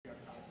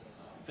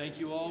Thank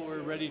you all.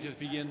 We're ready to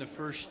begin the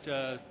first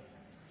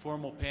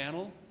formal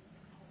panel.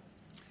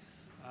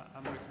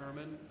 I'm Rick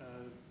Herman,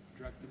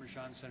 Director of the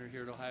Mershon Center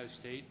here at Ohio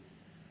State.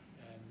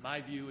 In my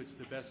view, it's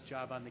the best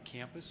job on the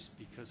campus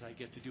because I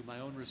get to do my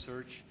own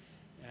research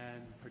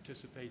and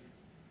participate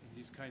in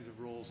these kinds of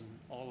roles in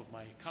all of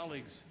my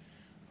colleagues'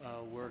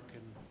 work.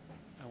 And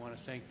I want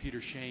to thank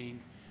Peter Shane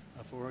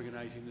for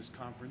organizing this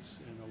conference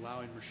and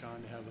allowing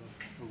Mershon to have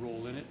a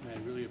role in it. And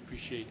I really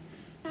appreciate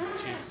the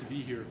chance to be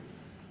here.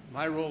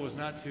 My role was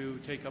not to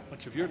take up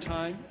much of your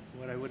time.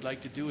 What I would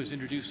like to do is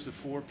introduce the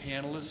four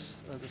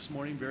panelists this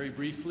morning very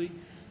briefly.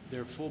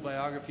 Their full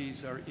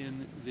biographies are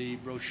in the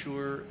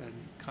brochure and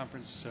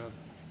conference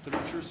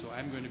literature, so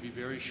I'm going to be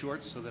very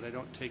short so that I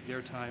don't take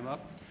their time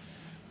up.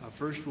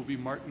 First will be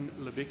Martin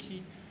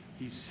Libicki.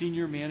 He's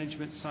Senior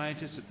Management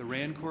Scientist at the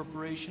RAND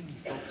Corporation.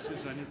 He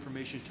focuses on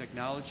information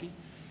technology.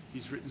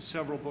 He's written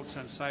several books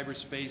on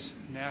cyberspace,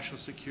 national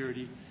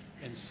security,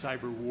 and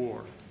cyber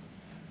war.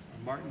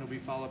 Martin will be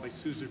followed by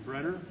Susan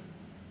Brenner.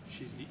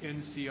 She's the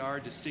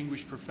NCR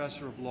Distinguished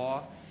Professor of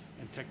Law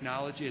and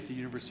Technology at the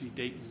University of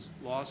Dayton's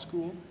Law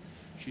School.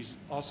 She's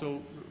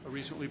also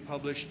recently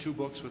published two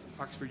books with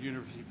Oxford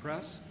University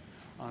Press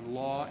on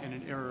law in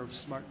an era of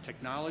smart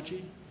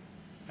technology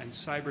and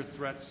cyber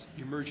threats,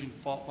 emerging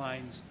fault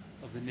lines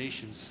of the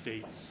nation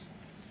states.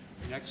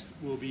 Next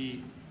will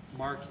be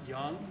Mark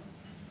Young.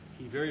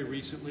 He very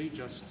recently,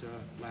 just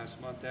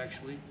last month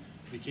actually,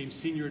 became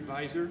Senior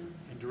Advisor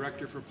and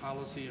Director for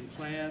Policy and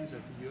Plans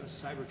at the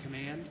U.S. Cyber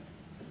Command.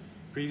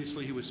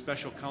 Previously, he was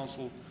Special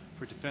Counsel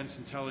for Defense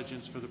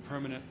Intelligence for the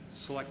Permanent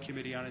Select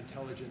Committee on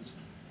Intelligence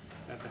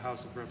at the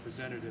House of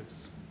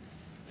Representatives.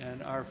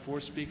 And our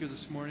fourth speaker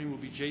this morning will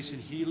be Jason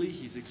Healy.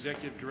 He's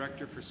Executive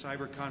Director for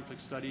Cyber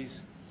Conflict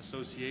Studies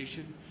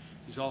Association.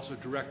 He's also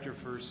Director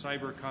for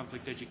Cyber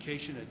Conflict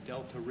Education at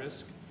Delta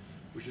Risk,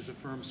 which is a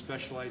firm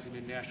specializing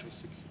in national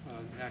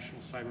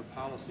cyber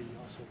policy. He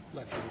also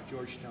lectured at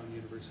Georgetown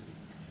University.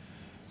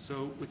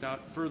 So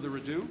without further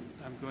ado,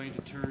 I'm going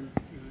to turn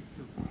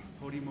the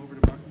podium over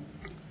to Martin.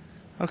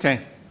 Okay.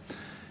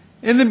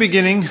 In the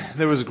beginning,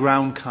 there was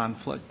ground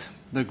conflict,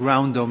 the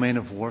ground domain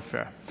of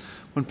warfare.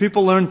 When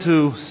people learned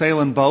to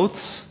sail in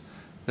boats,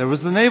 there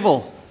was the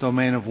naval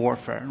domain of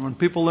warfare. And when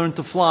people learned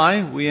to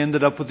fly, we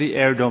ended up with the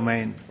air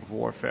domain of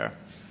warfare.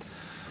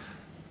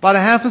 About a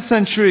half a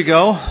century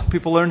ago,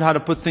 people learned how to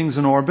put things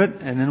in orbit,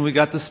 and then we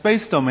got the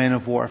space domain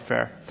of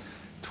warfare.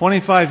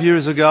 25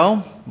 years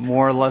ago,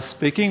 more or less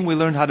speaking, we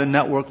learned how to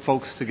network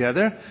folks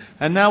together,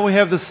 and now we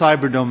have the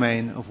cyber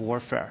domain of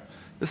warfare.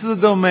 This is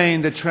a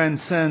domain that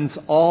transcends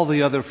all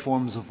the other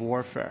forms of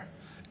warfare.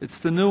 It's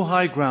the new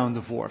high ground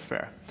of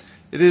warfare.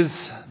 It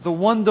is the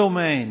one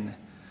domain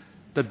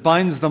that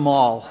binds them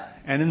all,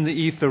 and in the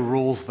ether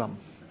rules them.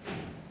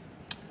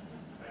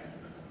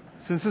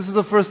 Since this is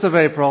the 1st of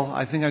April,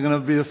 I think I'm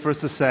going to be the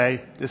first to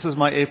say, this is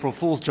my April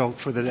Fool's joke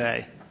for the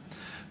day,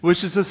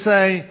 which is to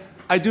say,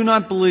 I do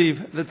not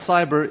believe that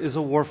cyber is a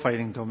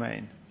warfighting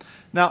domain.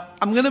 Now,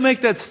 I'm going to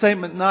make that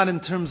statement not in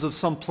terms of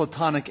some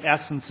platonic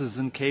essences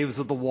in caves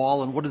of the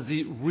wall and what is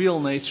the real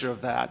nature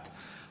of that.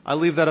 I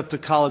leave that up to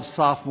college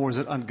sophomores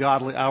at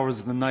ungodly hours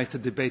of the night to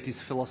debate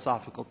these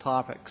philosophical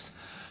topics.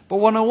 But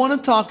what I want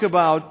to talk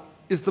about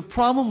is the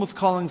problem with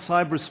calling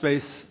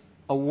cyberspace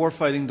a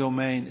warfighting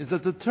domain is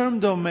that the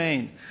term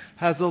domain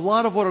has a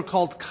lot of what are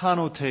called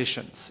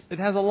connotations. It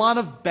has a lot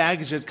of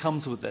baggage that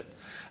comes with it.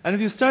 And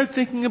if you start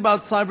thinking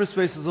about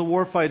cyberspace as a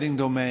warfighting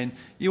domain,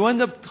 you end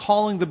up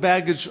hauling the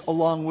baggage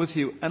along with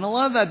you. And a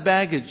lot of that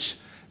baggage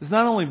is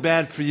not only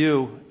bad for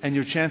you and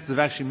your chances of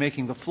actually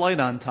making the flight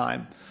on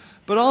time,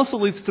 but also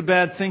leads to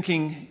bad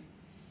thinking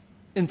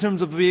in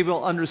terms of being able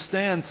to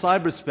understand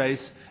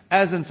cyberspace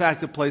as, in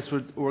fact, a place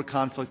where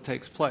conflict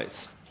takes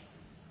place.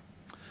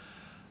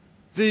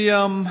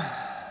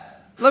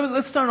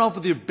 Let's start off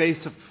with your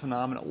basic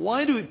phenomena.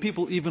 Why do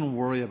people even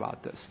worry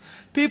about this?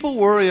 People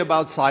worry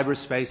about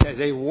cyberspace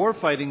as a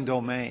warfighting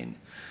domain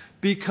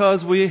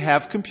because we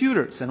have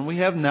computers and we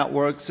have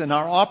networks, and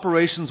our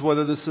operations,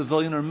 whether they're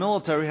civilian or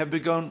military, have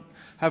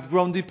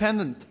grown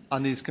dependent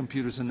on these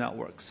computers and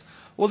networks.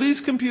 Well, these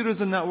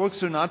computers and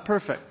networks are not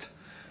perfect.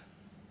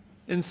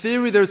 In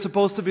theory, they're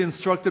supposed to be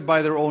instructed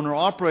by their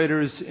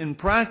owner-operators. In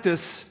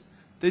practice,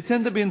 they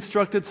tend to be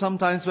instructed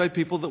sometimes by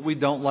people that we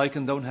don't like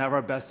and don't have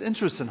our best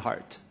interests in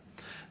heart.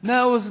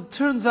 Now, as it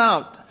turns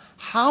out,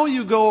 how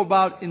you go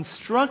about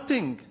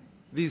instructing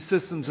these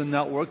systems and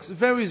networks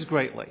varies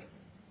greatly.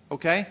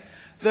 Okay?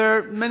 There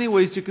are many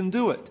ways you can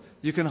do it.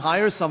 You can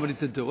hire somebody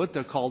to do it.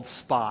 They're called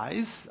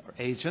spies or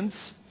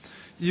agents.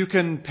 You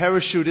can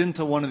parachute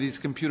into one of these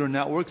computer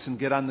networks and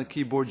get on the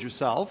keyboard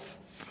yourself.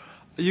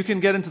 You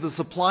can get into the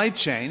supply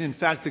chain. In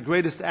fact, the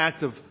greatest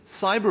act of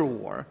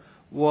Cyberwar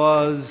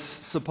was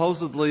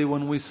supposedly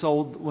when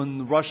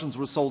the Russians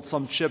were sold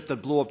some chip that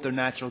blew up their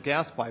natural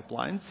gas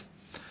pipelines.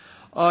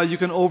 You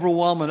can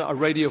overwhelm a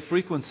radio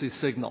frequency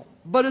signal.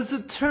 But as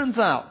it turns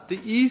out, the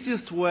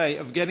easiest way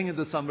of getting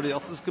into somebody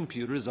else's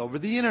computer is over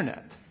the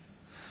internet.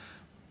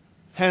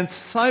 Hence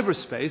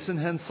cyberspace, and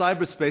hence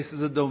cyberspace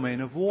is a domain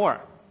of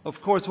war.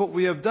 Of course, what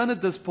we have done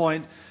at this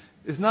point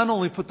is not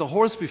only put the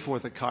horse before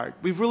the cart,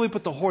 we've really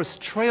put the horse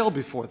trail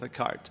before the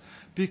cart,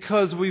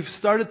 because we've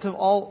started to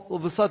all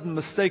of a sudden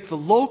mistake the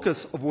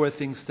locus of where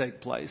things take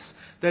place,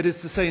 that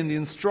is to say in the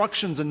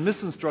instructions and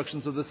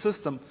misinstructions of the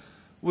system,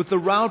 with the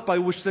route by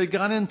which they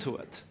got into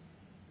it.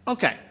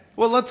 Okay,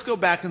 well, let's go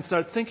back and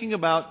start thinking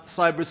about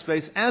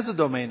cyberspace as a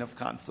domain of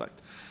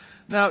conflict.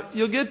 Now,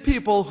 you'll get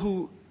people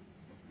who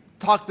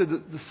talk to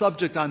the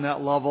subject on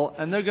that level,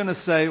 and they're going to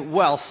say,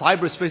 well,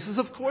 cyberspace is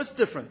of course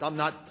different. I'm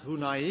not too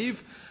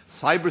naive.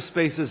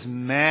 Cyberspace is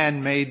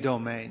man-made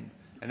domain.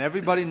 And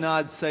everybody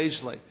nods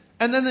sagely.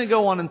 And then they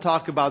go on and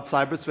talk about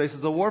cyberspace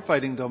as a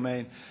warfighting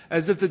domain,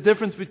 as if the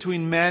difference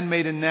between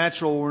man-made and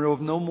natural were of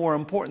no more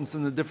importance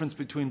than the difference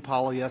between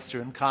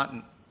polyester and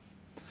cotton.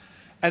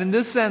 And in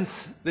this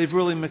sense, they've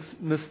really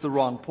missed the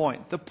wrong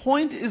point. The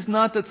point is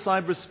not that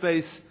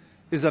cyberspace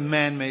is a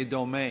man-made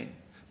domain.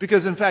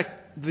 Because in fact,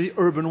 the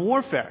urban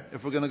warfare,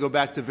 if we're going to go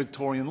back to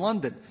Victorian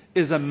London,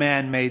 is a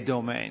man-made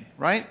domain,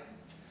 right?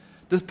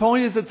 The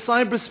point is that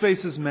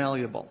cyberspace is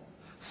malleable.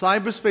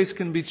 Cyberspace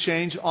can be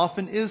changed,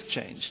 often is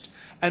changed.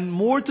 And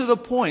more to the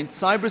point,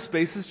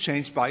 cyberspace is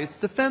changed by its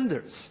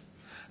defenders.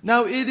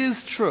 Now, it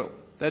is true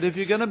that if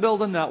you're going to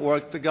build a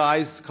network, the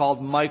guys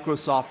called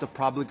Microsoft are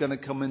probably going to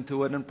come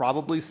into it, and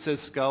probably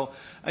Cisco,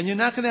 and you're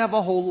not going to have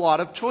a whole lot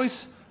of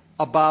choice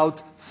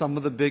about some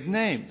of the big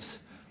names.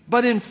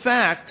 But in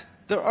fact,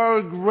 there are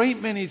a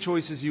great many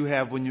choices you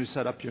have when you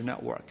set up your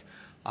network.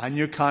 On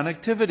your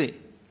connectivity,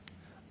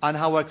 on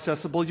how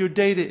accessible your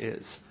data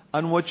is,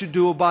 on what you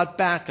do about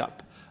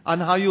backup, on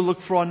how you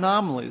look for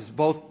anomalies,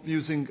 both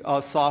using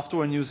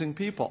software and using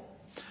people,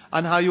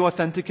 on how you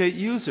authenticate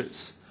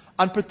users,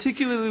 on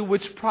particularly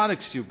which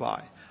products you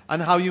buy, on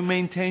how you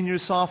maintain your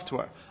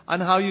software, on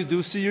how you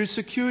do your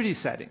security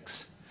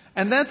settings.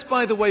 And that's,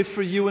 by the way,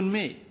 for you and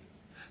me.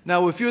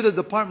 Now, if you're the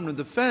Department of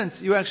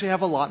Defense, you actually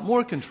have a lot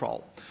more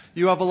control.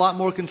 You have a lot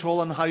more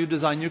control on how you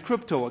design your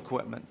crypto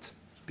equipment,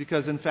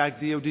 because in fact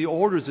DoD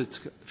orders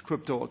its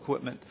crypto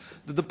equipment.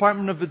 The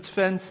Department of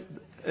Defense,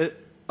 the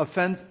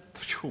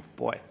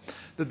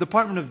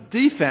Department of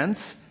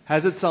Defense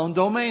has its own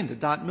domain,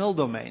 the .mil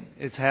domain.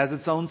 It has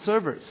its own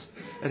servers.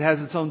 It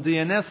has its own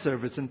DNS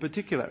servers in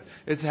particular.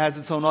 It has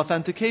its own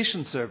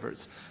authentication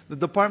servers. The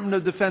Department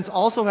of Defense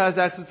also has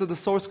access to the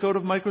source code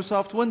of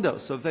Microsoft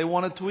Windows, so if they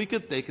want to tweak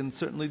it, they can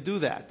certainly do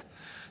that.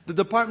 The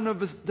Department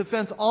of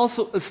Defense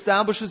also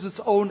establishes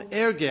its own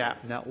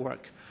air-gap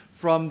network,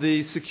 from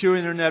the Secure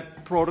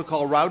Internet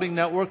Protocol Routing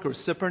Network, or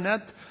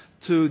SIPRNet,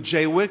 to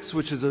JWICS,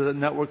 which is a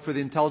network for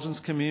the intelligence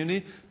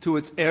community, to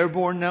its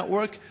airborne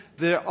network.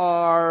 There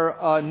are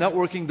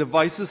networking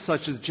devices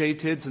such as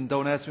JTIDS, and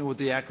don't ask me what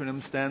the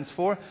acronym stands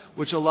for,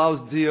 which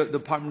allows the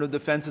Department of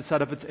Defense to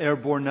set up its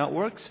airborne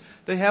networks.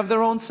 They have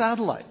their own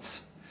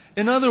satellites.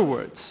 In other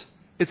words,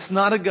 it's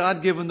not a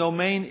God-given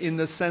domain in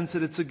the sense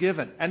that it's a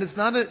given. And it's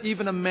not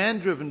even a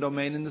man-driven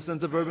domain in the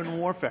sense of urban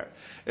warfare.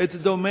 It's a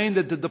domain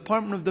that the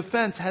Department of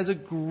Defense has a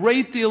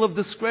great deal of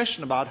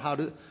discretion about how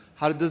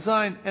to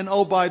design. And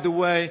oh, by the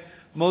way,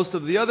 most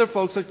of the other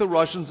folks, like the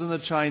Russians and the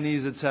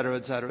Chinese, et cetera,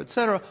 et cetera, et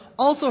cetera,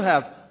 also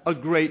have a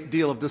great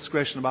deal of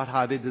discretion about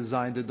how they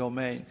design the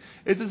domain.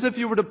 It's as if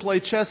you were to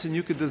play chess and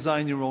you could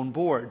design your own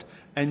board,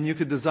 and you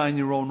could design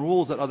your own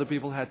rules that other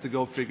people had to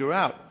go figure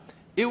out.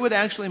 It would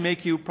actually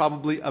make you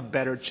probably a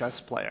better chess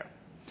player.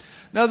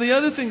 Now, the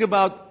other thing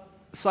about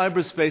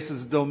cyberspace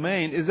as a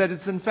domain is that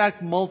it's in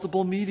fact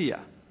multiple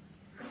media.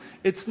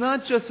 It's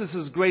not just this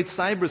is great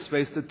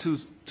cyberspace that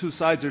two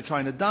sides are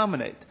trying to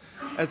dominate.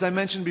 As I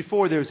mentioned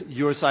before, there's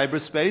your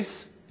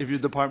cyberspace, if you're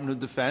Department of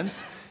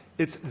Defense.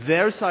 It's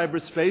their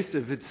cyberspace,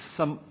 if it's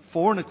some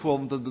foreign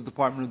equivalent of the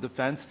Department of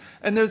Defense.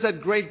 And there's that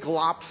great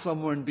glop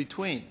somewhere in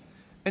between.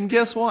 And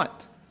guess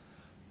what?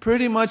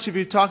 Pretty much if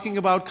you're talking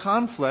about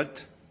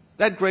conflict,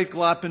 that great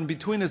glop in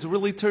between is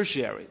really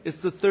tertiary.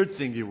 It's the third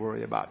thing you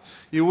worry about.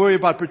 You worry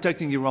about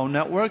protecting your own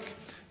network.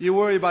 You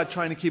worry about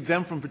trying to keep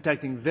them from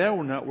protecting their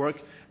own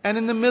network. And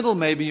in the middle,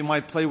 maybe you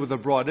might play with a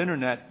broad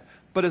internet,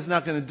 but it's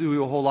not going to do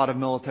you a whole lot of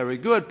military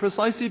good,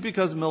 precisely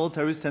because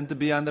militaries tend to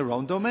be on their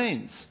own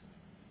domains.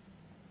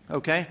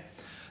 Okay?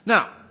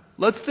 Now,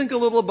 let's think a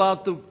little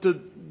about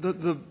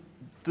the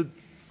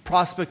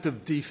prospect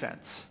of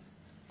defense.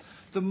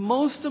 The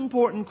most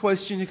important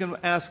question you can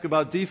ask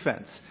about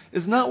defense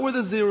is not where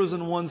the zeros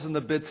and ones and the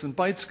bits and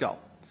bytes go.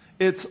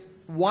 It's,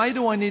 why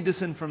do I need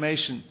this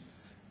information?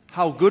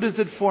 How good is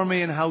it for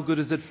me, and how good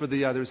is it for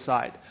the other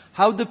side?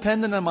 How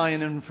dependent am I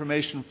on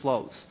information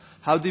flows?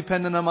 How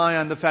dependent am I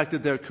on the fact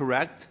that they're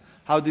correct?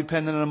 How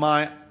dependent am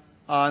I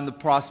on the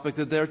prospect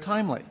that they're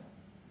timely?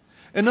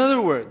 In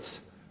other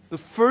words, the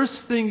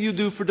first thing you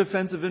do for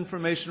defensive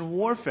information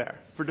warfare,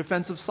 for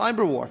defensive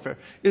cyber warfare,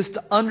 is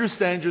to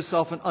understand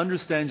yourself and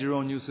understand your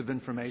own use of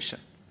information.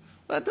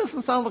 Well, that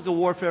doesn't sound like a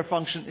warfare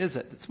function, is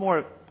it? It's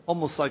more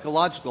almost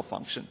psychological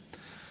function.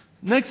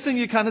 Next thing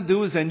you kind of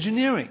do is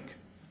engineering.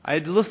 I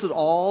had listed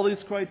all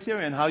these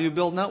criteria on how you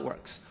build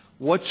networks.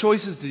 What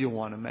choices do you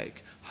want to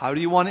make? How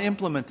do you want to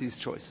implement these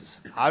choices?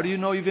 How do you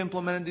know you've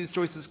implemented these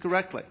choices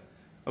correctly?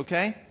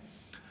 Okay?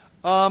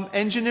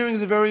 Engineering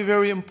is a very,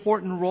 very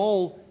important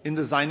role in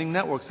designing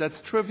networks.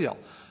 That's trivial.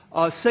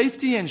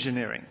 Safety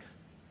engineering.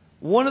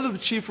 One of the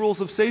chief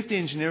rules of safety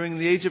engineering in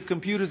the age of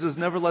computers is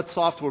never let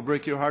software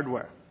break your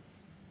hardware.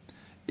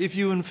 If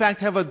you, in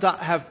fact,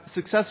 have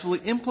successfully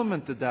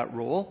implemented that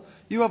rule,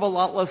 you have a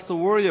lot less to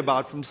worry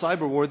about from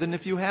cyberwar than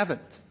if you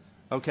haven't.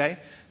 Okay?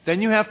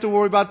 Then you have to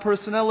worry about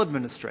personnel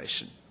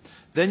administration.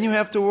 Then you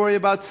have to worry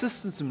about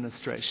systems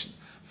administration.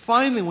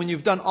 Finally, when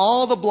you've done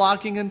all the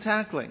blocking and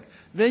tackling,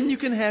 then you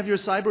can have your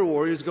cyber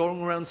warriors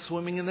going around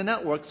swimming in the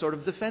network, sort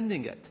of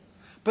defending it.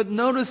 But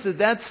notice that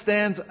that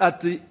stands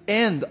at the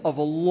end of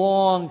a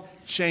long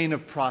chain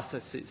of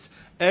processes,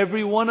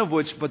 every one of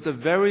which, but the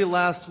very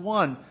last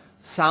one,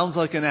 sounds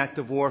like an act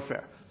of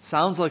warfare,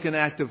 sounds like an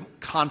act of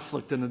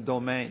conflict in a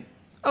domain.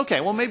 Okay,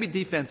 well, maybe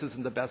defense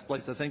isn't the best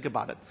place to think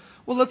about it.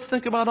 Well, let's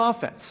think about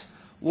offense.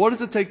 What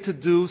does it take to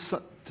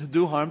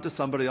do harm to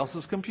somebody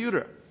else's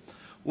computer?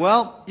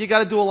 Well, you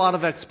got to do a lot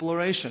of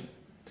exploration.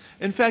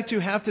 In fact, you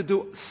have to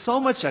do so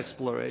much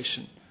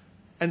exploration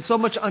and so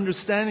much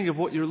understanding of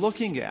what you're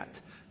looking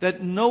at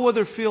that no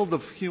other field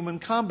of human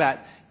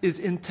combat is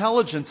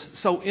intelligence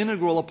so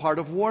integral a part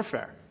of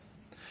warfare.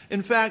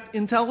 In fact,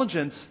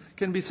 intelligence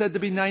can be said to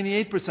be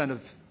 98%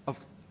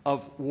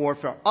 of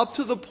warfare, up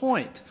to the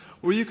point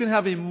where you can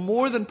have a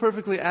more than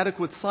perfectly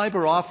adequate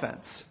cyber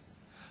offense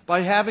by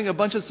having a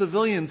bunch of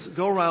civilians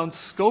go around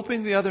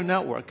scoping the other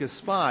network as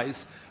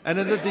spies, and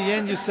then at the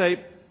end you say,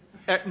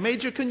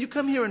 Major, can you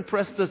come here and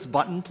press this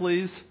button,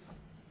 please?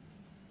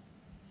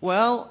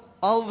 Well,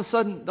 all of a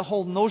sudden, the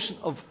whole notion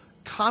of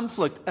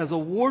conflict as a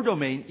war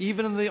domain,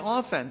 even in the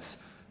offense,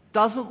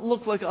 doesn't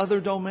look like other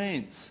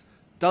domains.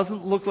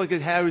 Doesn't look like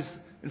it has,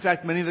 in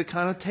fact, many of the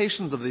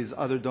connotations of these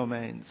other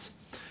domains.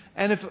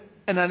 And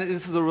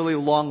this is a really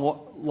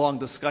long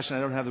discussion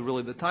I don't have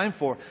really the time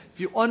for. If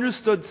you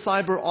understood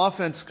cyber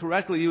offense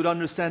correctly, you would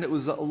understand it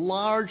was a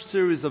large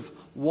series of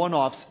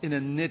one-offs in a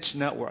niche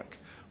network,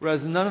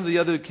 whereas none of the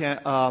other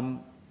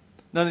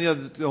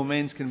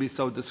domains can be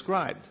so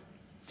described.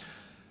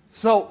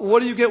 So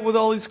what do you get with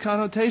all these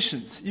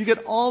connotations? You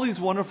get all these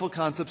wonderful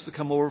concepts that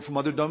come over from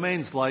other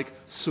domains like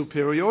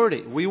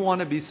superiority. We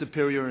want to be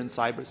superior in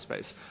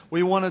cyberspace.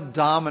 We want to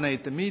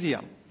dominate the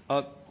medium.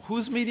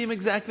 Whose medium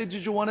exactly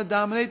did you want to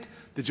dominate?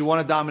 Did you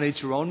want to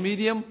dominate your own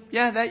medium?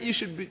 Yeah, that you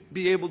should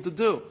be able to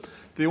do.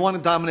 Do you want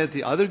to dominate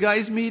the other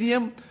guy's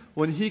medium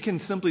when he can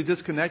simply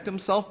disconnect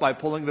himself by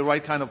pulling the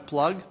right kind of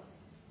plug?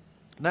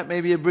 That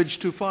may be a bridge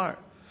too far.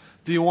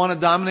 Do you want to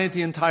dominate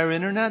the entire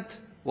internet?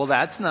 Well,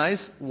 that's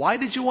nice. Why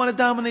did you want to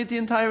dominate the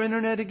entire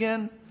internet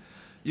again?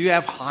 You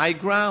have high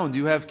ground.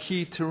 You have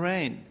key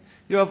terrain.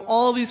 You have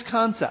all these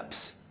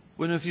concepts,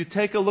 when if you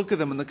take a look at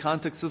them in the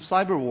context of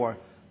cyber war,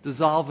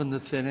 dissolve into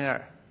thin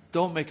air.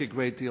 Don't make a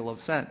great deal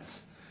of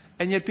sense.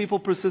 And yet people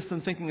persist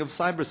in thinking of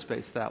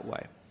cyberspace that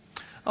way.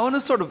 I want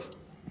to sort of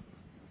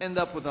end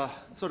up with a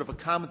sort of a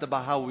comment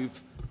about how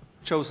we've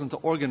chosen to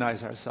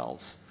organize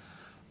ourselves.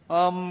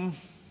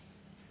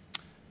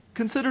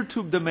 Consider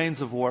two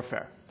domains of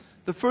warfare.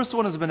 The first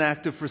one has been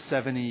active for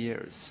 70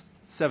 years.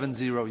 It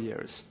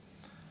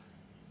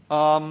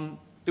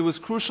was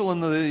crucial in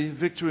the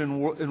victory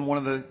in one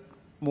of the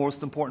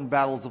most important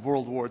battles of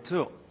World War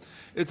II.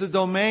 It's a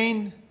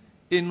domain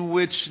in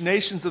which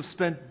nations have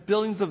spent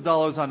billions of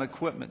dollars on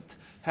equipment,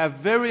 have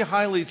very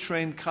highly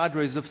trained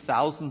cadres of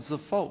thousands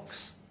of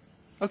folks.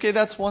 Okay,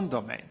 that's one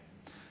domain.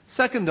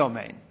 Second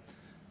domain,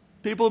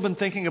 people have been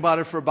thinking about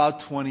it for about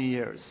 20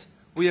 years.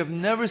 We have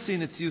never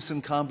seen its use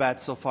in combat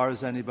so far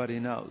as anybody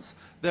knows.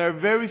 There are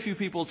very few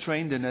people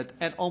trained in it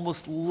and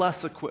almost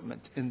less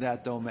equipment in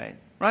that domain,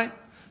 right?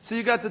 So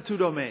you got the two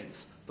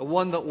domains, the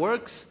one that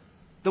works,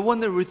 the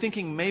one that we're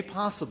thinking may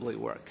possibly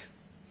work.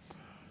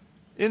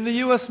 In the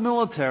U.S.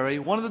 military,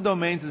 one of the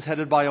domains is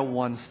headed by a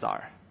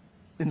 1-star.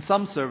 In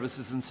some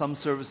services in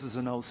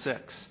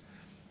 06.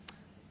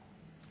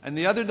 And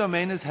the other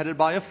domain is headed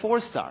by a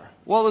 4-star.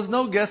 Well, there's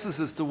no guesses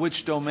as to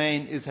which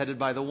domain is headed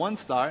by the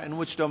 1-star and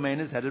which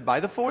domain is headed by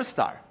the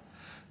 4-star.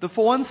 The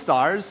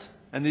 1-stars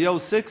and the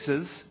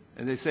 06s,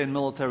 and they say in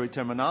military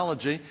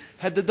terminology,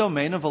 had the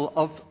domain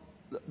of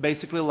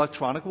basically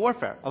electronic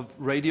warfare, of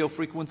radio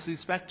frequency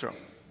spectrum.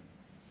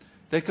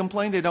 They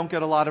complain they don't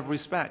get a lot of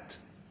respect.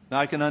 Now,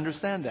 I can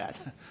understand that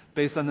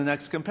based on the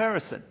next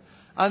comparison.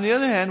 On the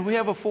other hand, we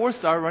have a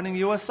 4-star running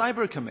U.S.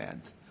 Cyber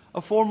Command,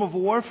 a form of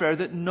warfare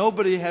that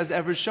nobody has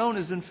ever shown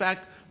is, in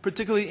fact,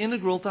 particularly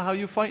integral to how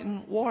you fight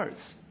in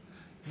wars.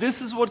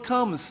 This is what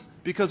comes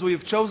because we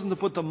have chosen to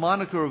put the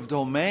moniker of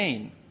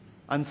domain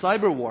on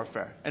cyber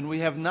warfare, and we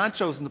have not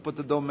chosen to put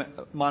the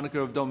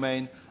moniker of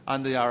domain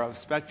on the RF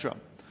spectrum.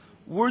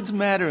 Words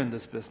matter in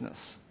this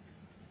business.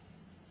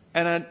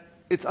 And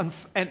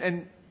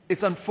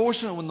it's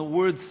unfortunate when the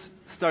words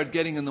start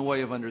getting in the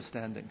way of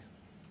understanding.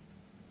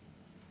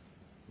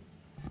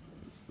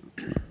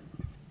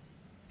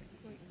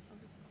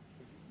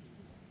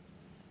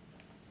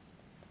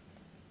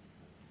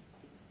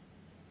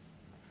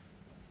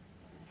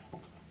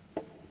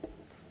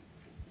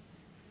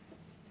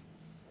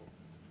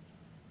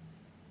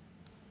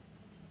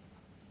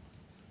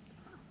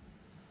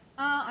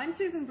 I'm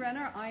Susan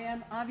Brenner. I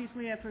am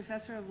obviously a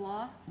professor of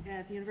law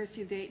at the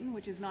University of Dayton,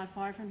 which is not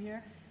far from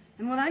here.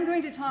 And what I'm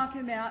going to talk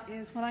about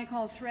is what I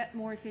call threat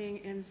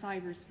morphing in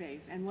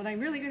cyberspace. And what I'm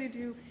really going to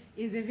do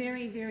is a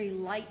very, very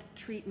light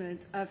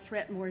treatment of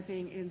threat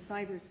morphing in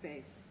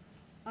cyberspace.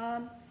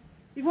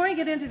 Before I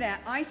get into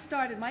that,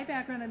 my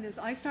background in this,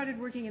 I started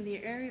working in the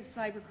area of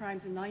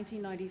cybercrimes in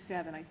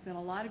 1997. I spent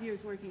a lot of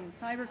years working in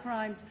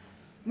cybercrimes,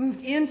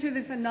 moved into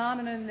the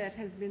phenomenon that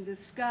has been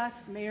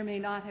discussed, may or may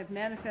not have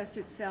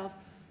manifested itself,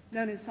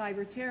 known as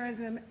cyber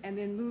terrorism, and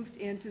then moved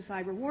into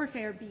cyber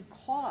warfare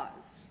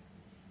because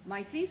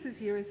my thesis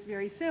here is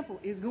very simple,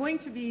 is going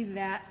to be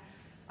that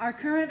our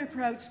current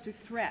approach to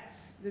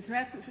threats, the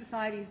threats that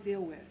societies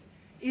deal with,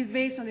 is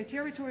based on a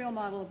territorial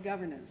model of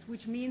governance,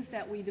 which means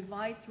that we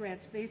divide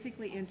threats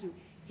basically into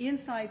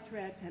inside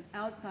threats and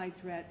outside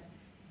threats.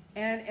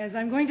 And as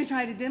I'm going to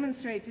try to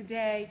demonstrate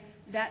today,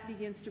 that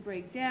begins to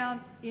break down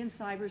in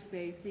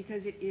cyberspace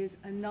because it is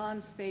a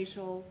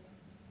non-spatial,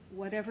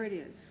 whatever it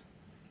is,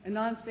 a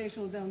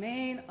non-spatial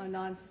domain, a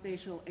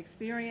non-spatial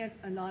experience,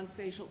 a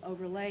non-spatial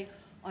overlay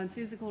on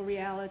physical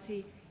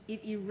reality.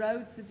 It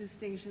erodes the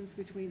distinctions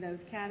between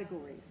those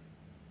categories.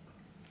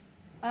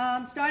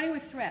 Starting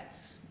with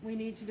threats, we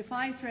need to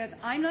define threats.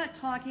 I'm not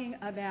talking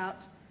about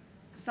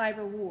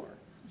cyber war,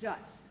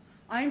 just.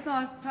 I'm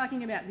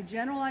talking about the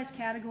generalized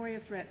category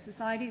of threats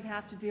societies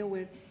have to deal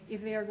with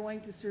if they are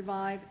going to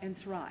survive and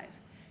thrive.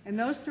 And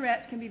those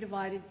threats can be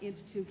divided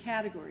into two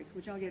categories,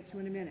 which I'll get to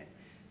in a minute.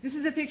 This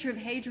is a picture of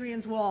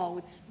Hadrian's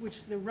Wall,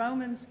 which the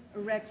Romans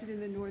erected in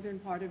the northern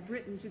part of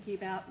Britain to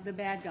keep out the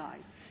bad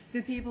guys,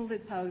 the people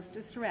that posed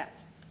a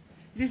threat.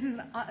 This is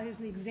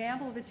an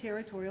example of a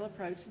territorial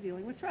approach to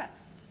dealing with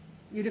threats.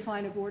 You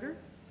define a border.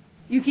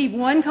 You keep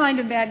one kind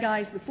of bad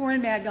guys, the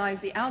foreign bad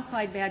guys, the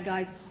outside bad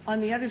guys,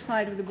 on the other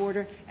side of the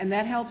border, and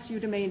that helps you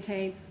to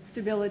maintain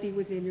stability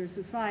within your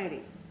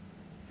society.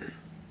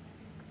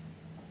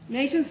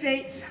 Nation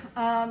states,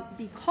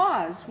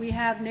 because we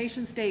have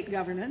nation state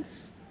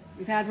governance,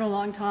 we've had for a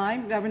long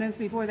time, governance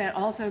before that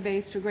also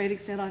based to a great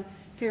extent on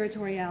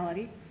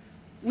territoriality,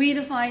 we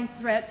define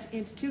threats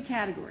into two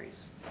categories,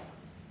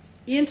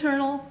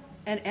 internal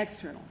and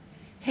external.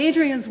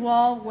 Hadrian's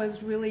Wall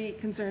was really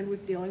concerned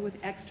with dealing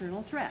with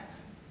external threats.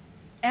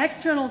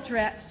 External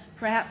threats,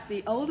 perhaps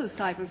the oldest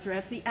type of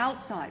threats, the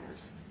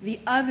outsiders, the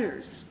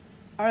others,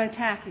 are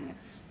attacking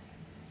us.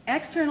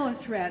 External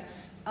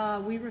threats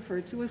we refer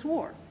to as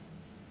war,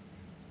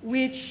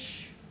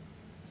 which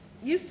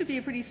used to be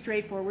a pretty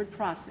straightforward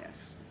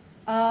process.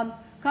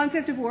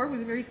 Concept of war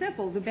was very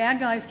simple. The bad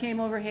guys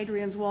came over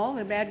Hadrian's Wall.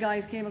 The bad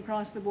guys came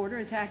across the border,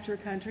 attacked your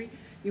country.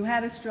 You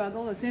had a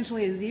struggle,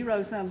 essentially a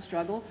zero-sum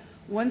struggle.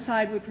 One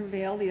side would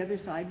prevail, the other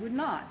side would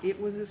not.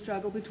 It was a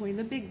struggle between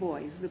the big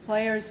boys. The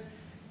players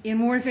in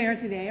warfare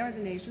today are the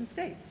nation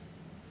states.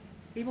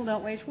 People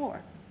don't wage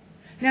war.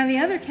 Now, the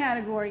other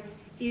category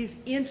is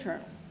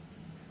internal.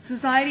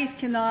 Societies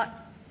cannot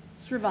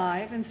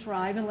survive and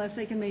thrive unless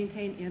they can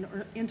maintain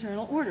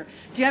internal order.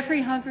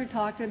 Jeffrey Hunker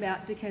talked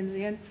about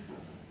Dickensian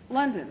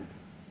London,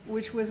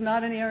 which was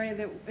not an area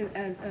that,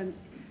 an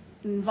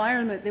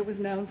environment that was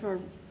known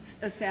for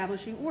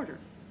establishing order.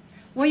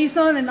 Well, you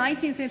saw in the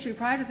 19th century,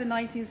 prior to the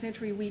 19th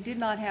century, we did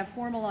not have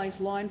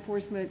formalized law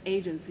enforcement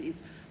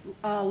agencies.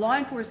 Law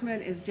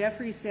enforcement, as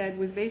Jeffrey said,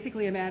 was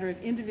basically a matter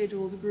of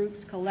individuals,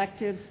 groups,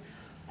 collectives,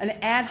 an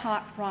ad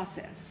hoc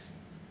process.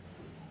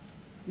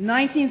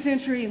 19th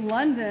century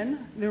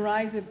London, the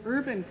rise of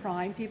urban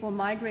crime, people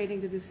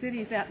migrating to the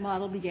cities, that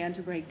model began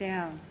to break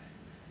down.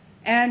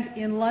 And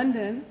in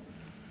London,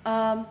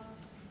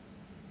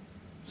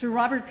 Sir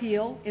Robert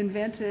Peel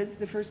invented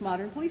the first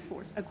modern police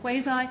force, a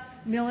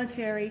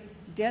quasi-military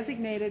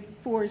designated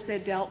force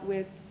that dealt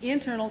with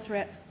internal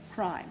threats,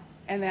 crime.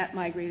 And that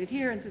migrated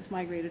here, and it's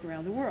migrated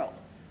around the world.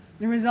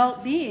 The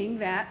result being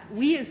that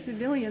we as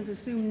civilians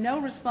assume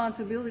no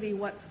responsibility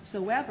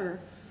whatsoever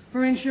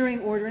for ensuring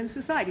order in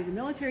society. The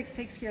military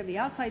takes care of the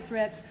outside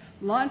threats.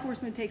 Law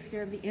enforcement takes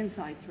care of the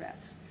inside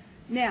threats.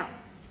 Now,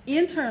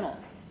 internal,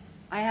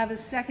 I have a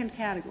second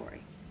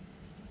category.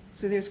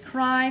 So there's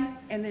crime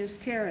and there's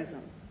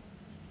terrorism.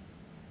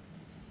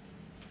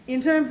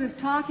 In terms of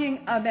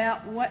talking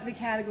about what the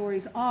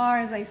categories are,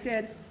 as I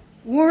said,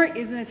 war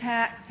is an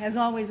attack, has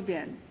always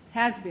been,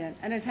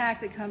 an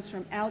attack that comes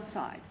from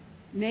outside,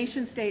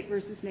 nation state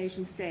versus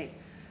nation state.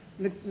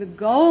 The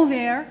goal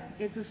there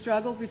is a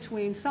struggle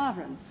between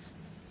sovereigns,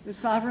 the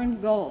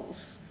sovereign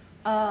goals,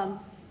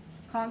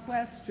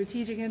 conquest,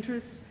 strategic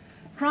interests.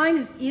 Crime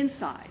is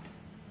inside,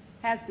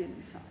 has been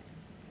inside,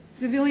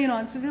 civilian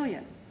on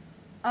civilian.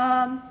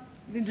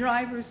 The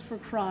drivers for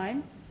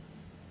crime,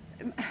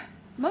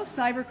 most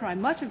cybercrime,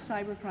 much of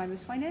cybercrime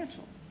is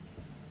financial.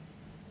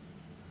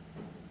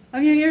 A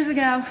few years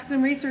ago,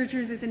 some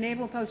researchers at the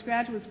Naval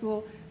Postgraduate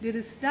School did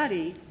a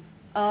study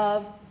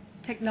of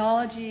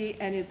technology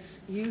and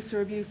its use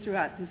or abuse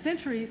throughout the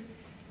centuries,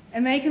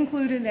 and they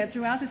concluded that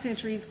throughout the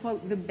centuries,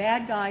 quote, the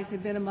bad guys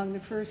have been among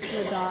the first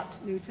to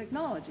adopt new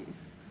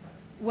technologies.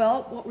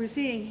 Well, what we're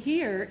seeing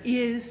here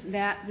is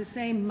that the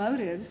same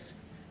motives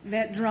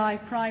that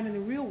drive crime in the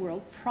real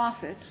world,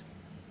 profit,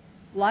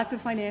 lots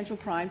of financial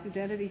crimes,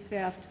 identity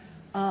theft,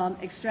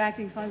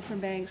 extracting funds from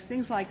banks,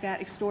 things like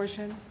that,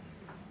 extortion.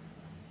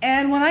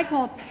 And what I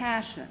call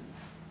passion,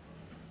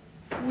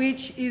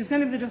 which is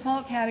kind of the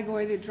default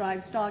category that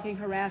drives stalking,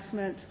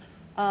 harassment,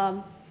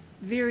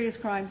 various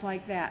crimes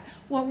like that.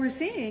 What we're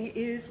seeing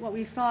is what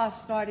we saw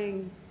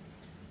starting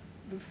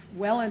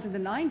well into the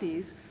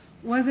 90s,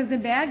 was that the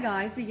bad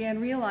guys began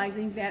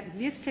realizing that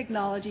this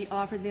technology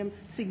offered them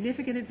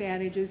significant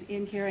advantages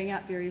in carrying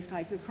out various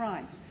types of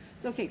crimes.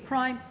 Okay,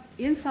 crime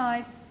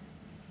inside,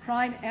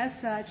 crime as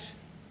such,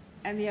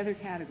 and the other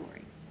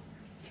category,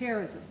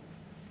 terrorism,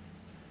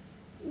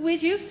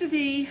 which used to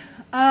be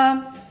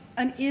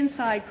an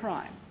inside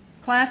crime.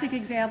 Classic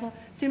example,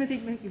 Timothy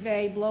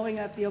McVeigh blowing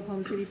up the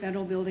Oklahoma City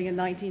Federal Building in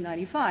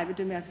 1995, a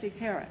domestic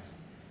terrorist.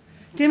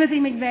 Timothy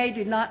McVeigh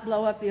did not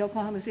blow up the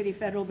Oklahoma City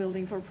Federal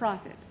Building for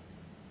profit.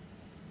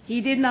 He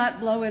did not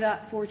blow it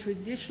up for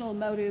traditional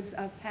motives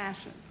of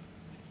passion.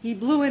 He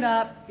blew it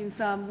up in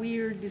some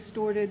weird,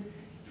 distorted,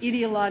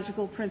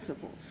 ideological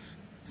principles.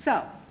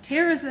 So,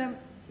 terrorism,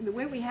 the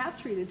way we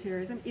have treated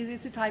terrorism is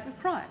it's a type of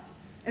crime.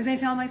 As I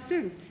tell my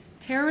students,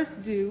 terrorists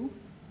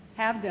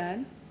have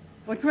done,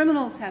 what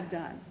criminals have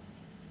done.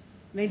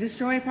 They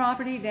destroy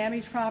property,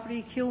 damage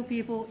property, kill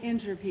people,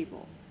 injure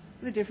people.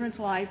 The difference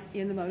lies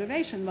in the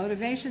motivation.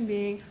 Motivation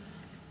being,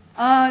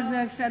 as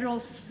the federal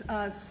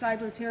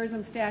cyber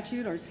terrorism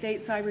statute or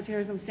state cyber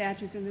terrorism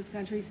statutes in this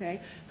country say,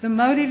 the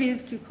motive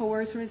is to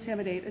coerce or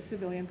intimidate a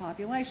civilian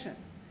population.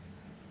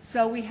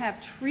 So we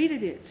have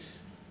treated it,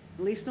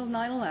 at least until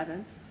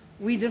 9/11,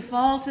 we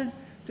defaulted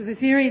to the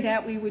theory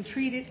that we would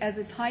treat it as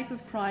a type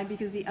of crime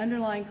because the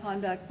underlying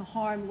conduct, the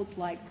harm, looked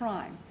like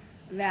crime.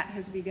 That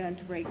has begun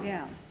to break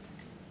down.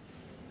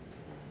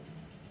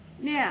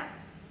 Now,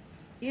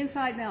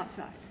 inside and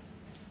outside.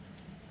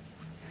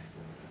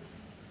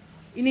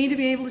 You need to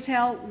be able to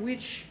tell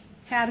which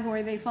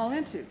category they fall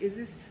into. Is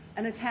this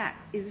an attack?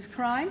 Is this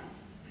crime?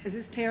 Is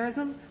this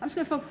terrorism? I'm just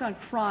going to focus on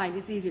crime.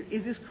 It's easier.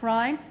 Is this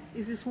crime?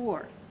 Is this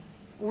war?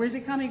 Where is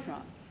it coming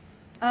from?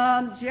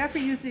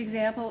 Jeffrey used the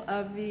example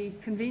of the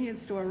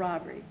convenience store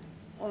robbery.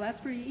 Well,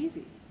 that's pretty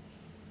easy.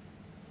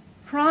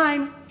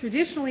 Crime,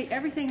 traditionally,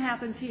 everything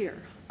happens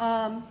here.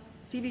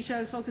 TV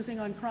shows focusing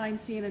on crime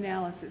scene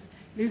analysis.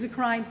 There's a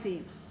crime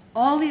scene.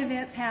 All the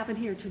events happen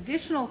here.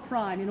 Traditional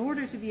crime, in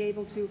order to be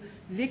able to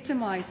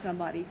victimize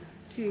somebody,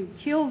 to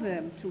kill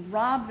them, to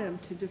rob them,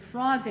 to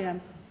defraud them,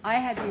 I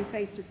had to be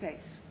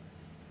face-to-face.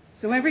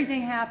 So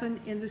everything happened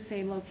in the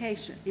same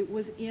location. It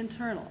was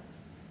internal,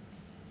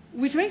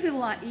 which makes it a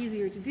lot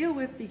easier to deal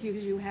with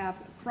because you have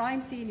a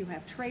crime scene, you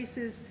have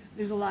traces,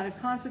 there's a lot of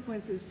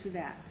consequences to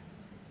that.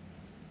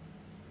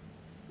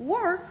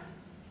 War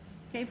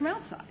came from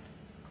outside.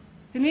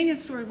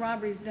 Convenience store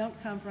robberies don't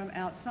come from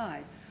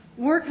outside.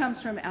 War comes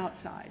from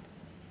outside.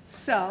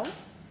 So,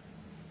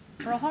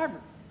 Pearl Harbor.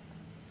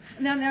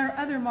 Now, there are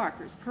other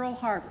markers. Pearl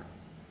Harbor.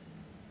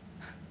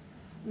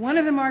 One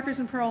of the markers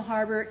in Pearl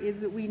Harbor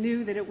is that we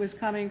knew that it was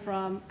coming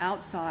from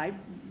outside,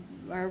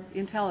 our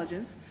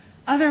intelligence.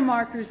 Other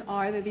markers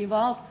are that the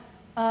evolved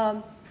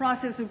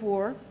process of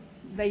war,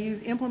 they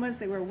use implements,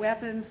 they wear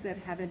weapons that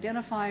have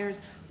identifiers.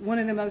 One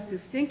of the most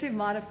distinctive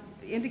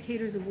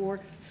indicators of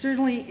war,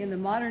 certainly in the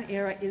modern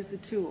era, is the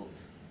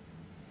tools.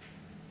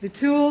 The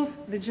tools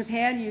that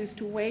Japan used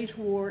to wage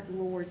war in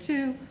World War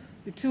II,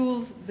 the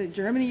tools that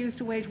Germany used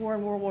to wage war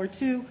in World War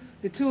II,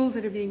 the tools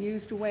that are being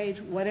used to wage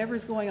whatever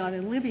is going on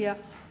in Libya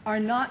are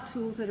not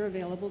tools that are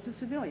available to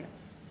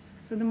civilians.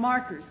 So the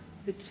markers,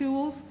 the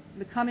tools,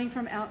 the coming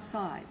from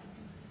outside.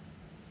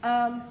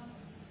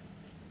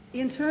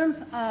 In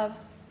terms of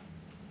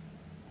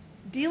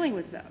dealing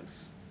with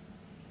those,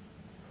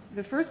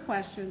 the first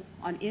question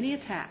on any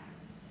attack,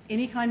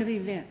 any kind of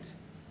event,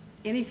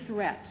 any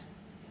threat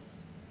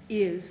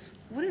is,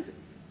 what is it?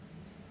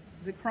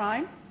 Is it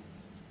crime?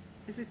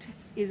 Is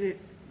it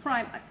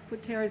crime? I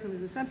put terrorism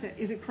as a subset.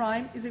 Is it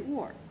crime? Is it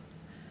war?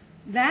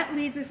 That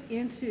leads us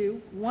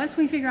into, once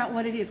we figure out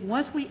what it is,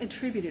 once we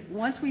attribute it,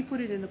 once we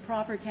put it in the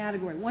proper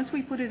category, once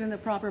we put it in the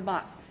proper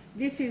box,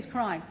 this is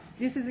crime,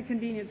 this is a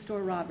convenience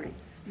store robbery,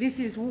 this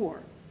is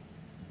war.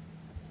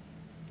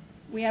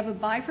 We have a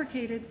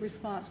bifurcated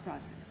response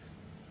process.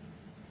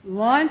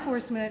 Law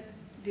enforcement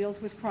deals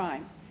with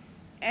crime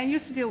and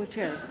used to deal with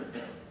terrorism.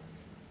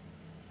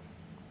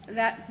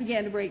 That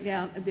began to break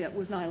down a bit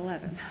with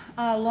 9/11.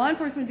 Law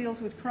enforcement deals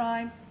with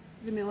crime,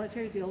 the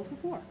military deals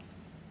with war.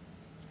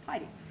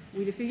 Fighting. We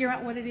need to figure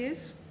out what it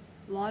is,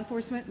 law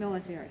enforcement,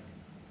 military.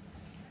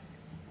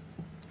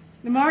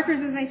 The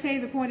markers, as I say,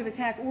 the point of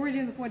attack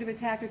origin, the point of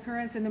attack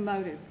occurrence, and the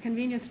motive.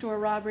 Convenience store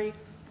robbery,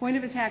 point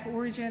of attack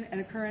origin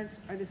and occurrence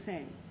are the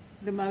same.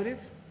 The motive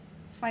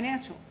is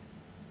financial.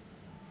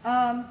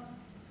 For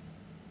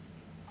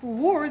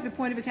war, the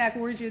point of attack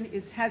origin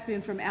has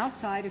been from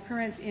outside,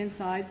 occurrence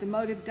inside. The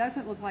motive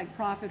doesn't look like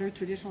profit or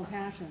traditional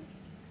passion.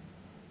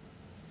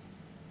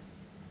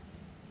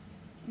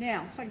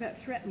 Now, let's talk about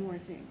threat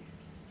morphing.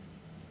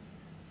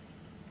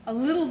 A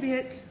little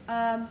bit,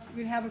 we're going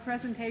to have a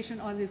presentation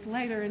on this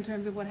later in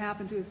terms of what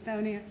happened to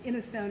Estonia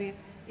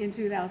in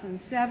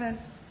 2007.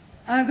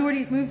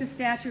 Authorities moved a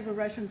statue of a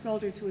Russian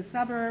soldier to a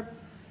suburb.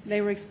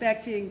 They were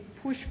expecting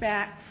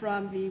pushback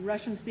from the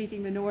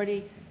Russian-speaking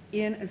minority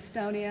in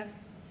Estonia.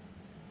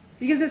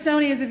 Because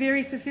Estonia is a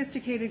very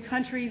sophisticated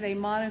country, they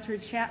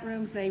monitored chat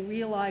rooms. They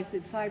realized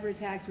that cyber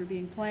attacks were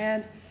being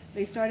planned.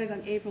 They started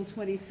on April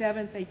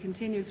 27th. They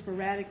continued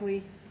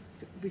sporadically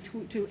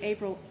to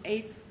April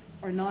 8th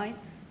or 9th.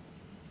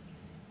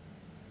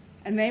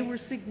 And they were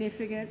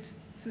significant,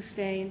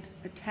 sustained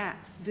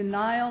attacks,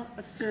 denial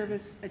of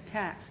service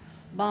attacks,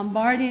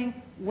 bombarding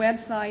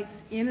websites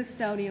in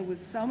Estonia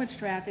with so much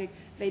traffic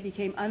they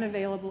became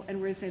unavailable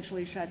and were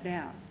essentially shut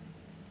down.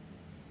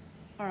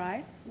 All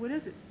right, what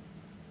is it?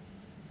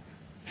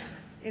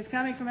 It's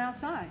coming from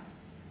outside.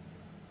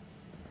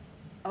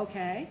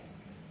 Okay.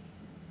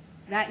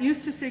 That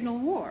used to signal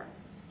war.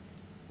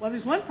 Well,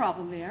 there's one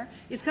problem there.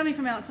 It's coming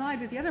from outside,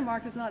 but the other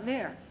market's not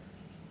there.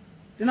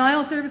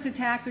 Denial of service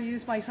attacks are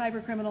used by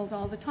cyber criminals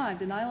all the time.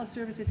 Denial of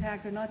service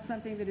attacks are not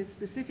something that is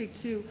specific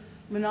to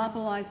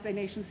monopolized by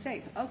nation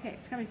states. Okay,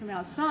 it's coming from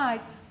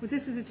outside, but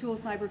this is a tool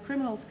cyber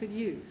criminals could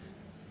use.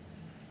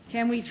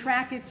 Can we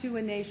track it to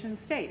a nation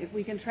state? If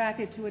we can track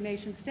it to a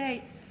nation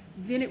state,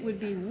 then it would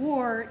be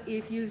war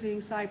if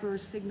using cyber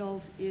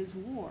signals is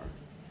war.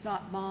 It's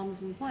not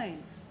bombs and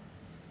planes.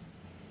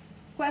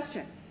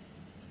 Question.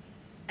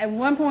 At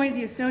one point,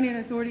 the Estonian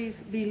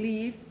authorities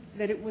believed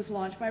that it was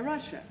launched by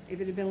Russia.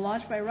 If it had been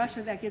launched by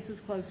Russia, that gets us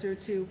closer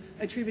to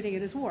attributing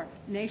it as war.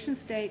 Nation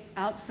state,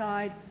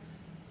 outside,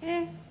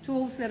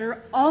 tools that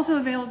are also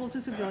available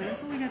to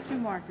civilians. Well, we got two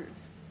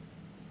markers.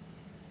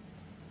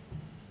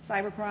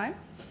 Cybercrime.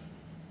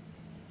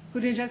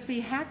 Could it just be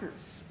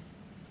hackers?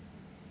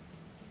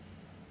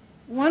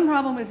 One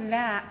problem with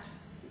that,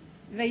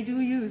 they do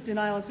use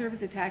denial of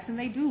service attacks, and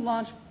they do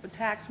launch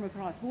attacks from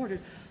across borders.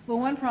 But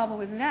one problem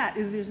with that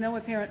is there's no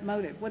apparent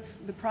motive. What's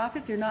the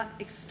profit? They're not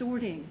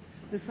extorting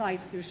the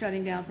sites they're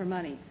shutting down for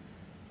money.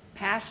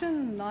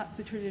 Passion, not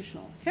the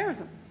traditional.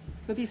 Terrorism.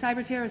 Could be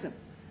cyber terrorism.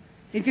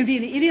 It could be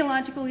an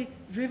ideologically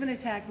driven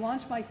attack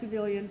launched by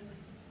civilians,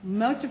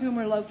 most of whom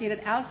are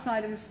located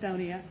outside of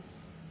Estonia,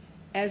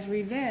 as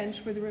revenge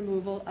for the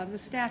removal of the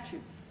statue.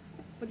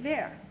 But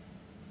there,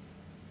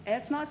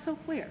 it's not so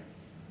clear.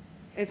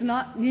 It's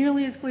not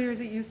nearly as clear as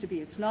it used to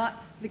be. It's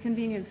not the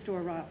convenience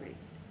store robbery.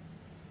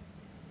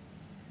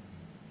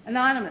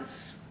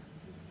 Anonymous.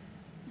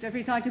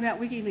 Jeffrey talked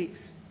about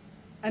WikiLeaks.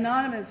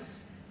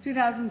 Anonymous,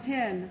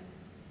 2010.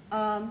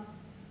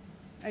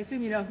 I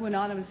assume you know who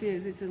Anonymous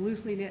is. It's a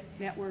loosely knit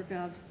network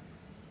of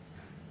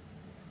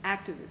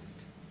activists,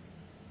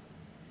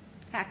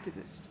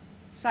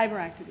 cyber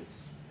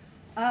activists.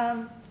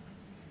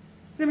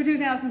 December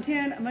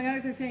 2010, among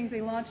other things,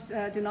 they launched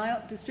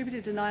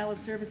distributed denial of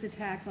service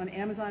attacks on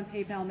Amazon,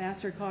 PayPal,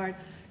 MasterCard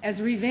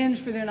as revenge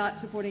for their not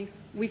supporting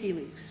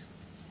WikiLeaks.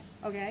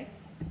 Okay?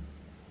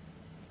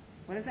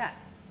 What is that?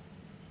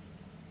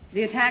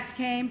 The attacks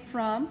came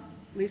from,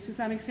 at least to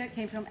some extent,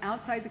 came from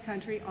outside the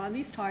country on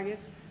these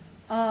targets.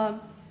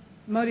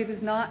 Motive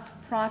is not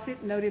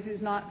profit. Motive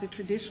is not the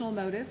traditional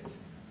motive.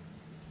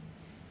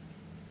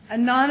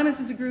 Anonymous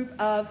is a group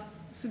of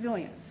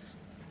civilians.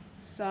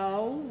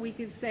 So we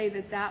could say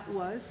that that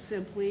was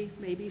simply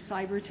maybe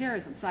cyber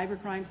terrorism,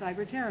 cybercrime,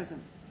 cyber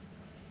terrorism.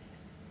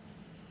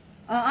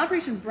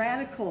 Operation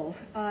Radical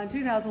in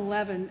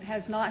 2011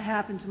 has not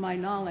happened to my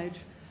knowledge,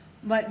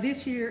 but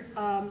this year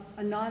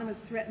Anonymous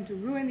threatened to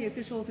ruin the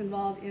officials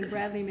involved in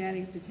Bradley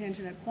Manning's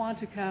detention at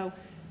Quantico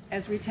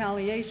as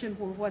retaliation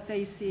for what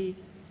they see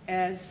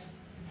as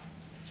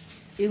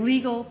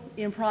illegal,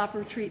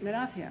 improper treatment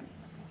of him.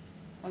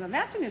 Well, now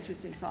that's an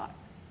interesting thought.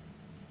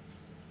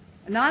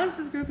 Anonymous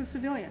is a group of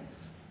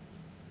civilians.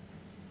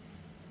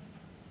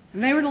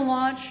 And they were to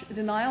launch a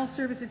denial of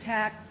service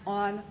attack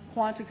on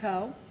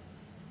Quantico,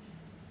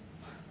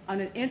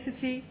 on an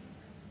entity,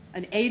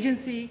 an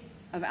agency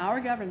of our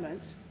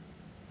government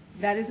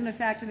that is in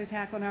effect an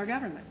attack on our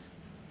government.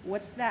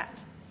 What's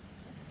that?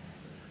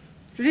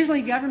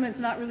 Traditionally, government's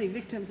not really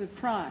victims of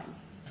crime.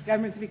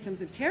 Government's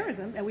victims of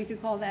terrorism, and we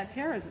could call that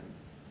terrorism.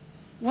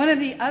 One of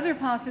the other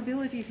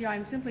possibilities here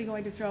I'm simply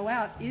going to throw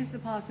out is the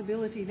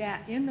possibility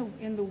that in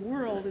the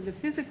world, in the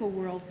physical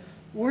world,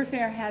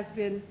 warfare has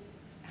been,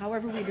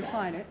 however we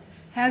define it,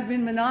 has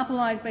been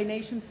monopolized by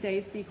nation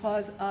states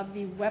because of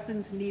the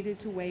weapons needed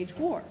to wage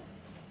war.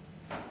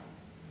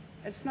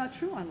 It's not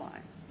true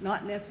online,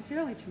 not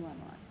necessarily true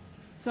online.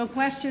 So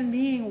question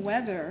being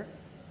whether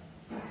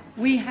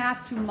we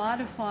have to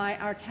modify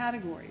our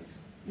categories.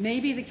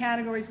 Maybe the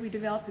categories we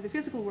develop for the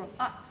physical world,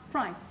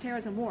 crime,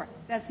 terrorism, war,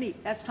 that's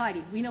neat, that's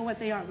tidy, we know what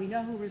they are, we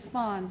know who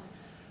responds.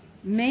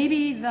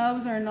 Maybe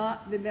those are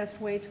not the best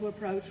way to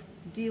approach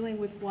dealing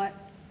with what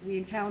we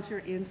encounter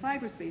in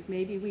cyberspace.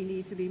 Maybe we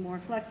need to be more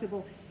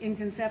flexible in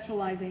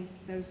conceptualizing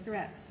those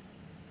threats.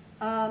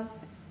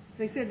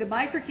 They said the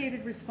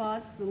bifurcated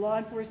response, the law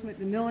enforcement,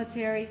 the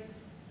military,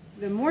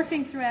 the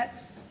morphing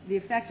threats, the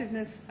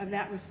effectiveness of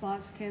that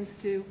response tends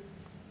to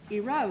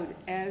erode,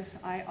 as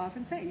I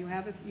often say. You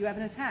have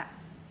an attack.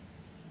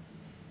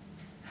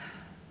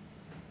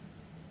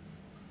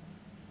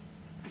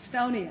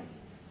 Estonia.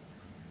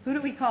 Who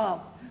do we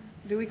call?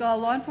 Do we call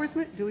law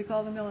enforcement? Do we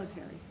call the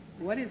military?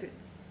 What is it?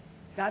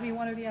 Got to be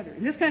one or the other.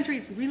 In this country,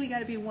 it's really got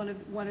to be one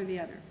or the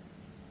other.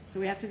 So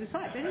we have to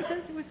decide. But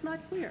it's not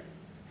clear.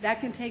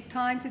 That can take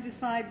time to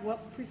decide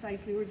what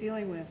precisely we're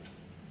dealing with.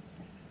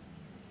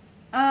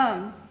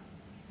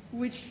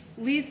 Which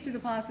leads to the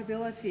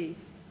possibility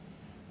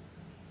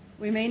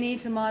we may need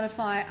to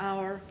modify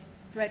our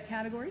threat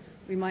categories.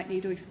 We might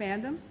need to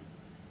expand them.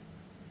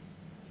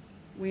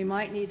 We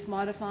might need to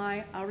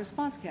modify our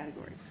response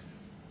categories.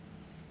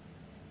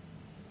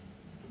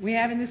 We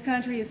have in this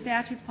country a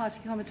statute, the Posse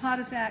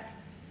Comitatus Act,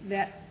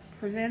 that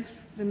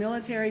prevents the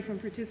military from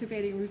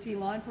participating in routine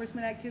law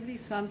enforcement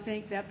activities. Some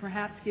think that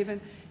perhaps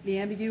given the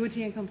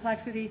ambiguity and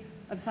complexity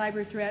of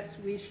cyber threats,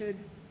 we should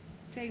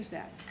change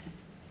that.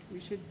 We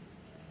should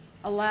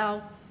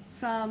allow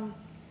some,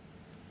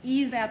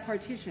 ease that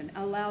partition,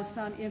 allow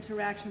some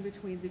interaction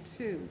between the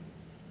two,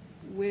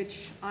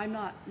 which I'm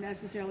not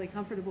necessarily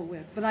comfortable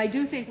with. But I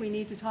do think we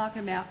need to talk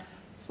about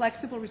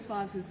flexible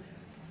responses,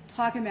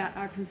 talk about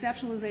our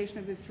conceptualization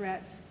of the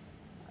threats,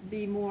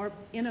 be more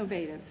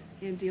innovative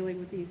in dealing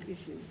with these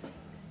issues.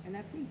 And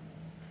that's me.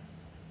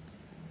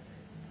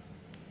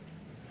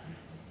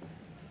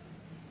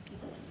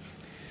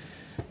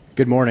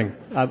 Good morning.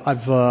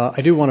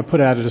 I do want to put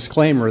out a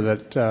disclaimer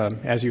that,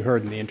 as you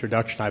heard in the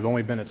introduction, I've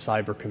only been at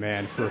Cyber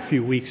Command for a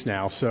few weeks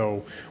now,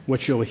 so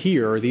what you'll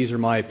hear, these are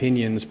my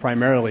opinions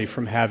primarily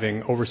from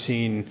having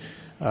overseen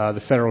the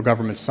federal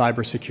government's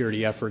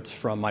cybersecurity efforts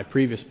from my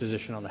previous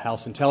position on the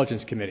House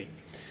Intelligence Committee.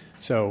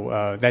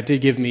 So that did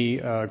give me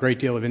a great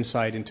deal of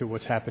insight into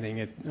what's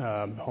happening at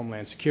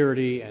Homeland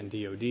Security and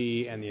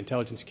DoD and the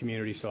intelligence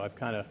community, so I've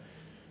kind of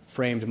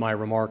framed my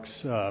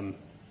remarks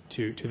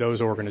to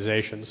those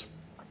organizations.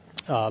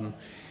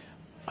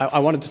 I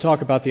wanted to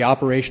talk about the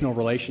operational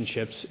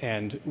relationships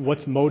and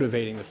what's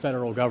motivating the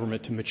federal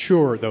government to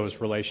mature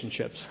those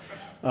relationships.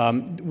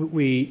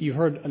 You've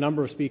heard a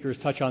number of speakers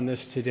touch on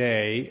this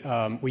today.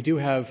 We do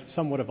have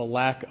somewhat of a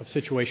lack of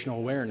situational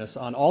awareness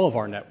on all of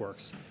our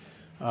networks.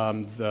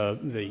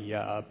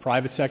 The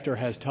private sector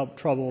has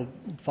trouble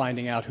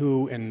finding out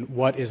who and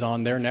what is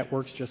on their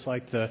networks, just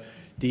like the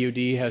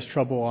DoD has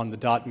trouble on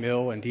the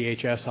 .mil and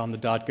DHS on the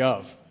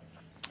 .gov.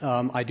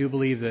 I do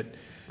believe that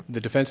the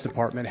Defense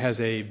Department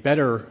has a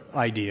better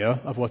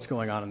idea of what's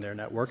going on in their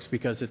networks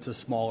because it's a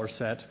smaller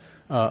set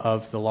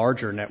of the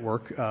larger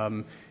network,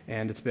 and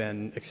it's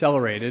been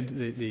accelerated.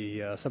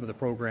 Some of the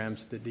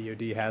programs that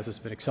DoD has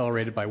been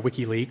accelerated by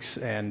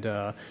WikiLeaks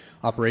and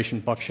Operation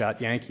Buckshot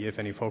Yankee, if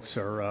any folks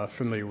are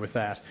familiar with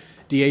that.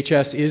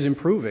 DHS is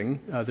improving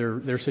their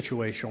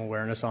situational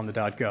awareness on the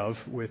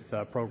 .gov with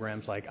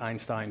programs like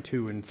Einstein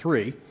 2 and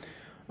 3.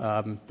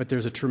 But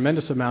there's a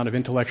tremendous amount of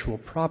intellectual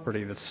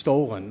property that's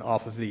stolen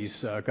off of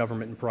these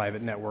government and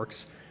private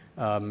networks.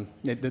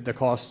 The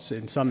costs,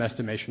 in some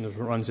estimations,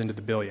 runs into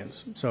the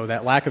billions. So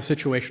that lack of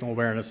situational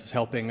awareness is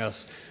helping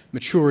us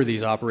mature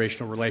these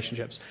operational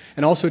relationships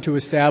and also to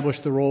establish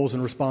the roles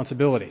and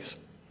responsibilities.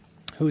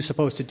 Who's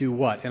supposed to do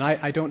what? And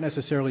I don't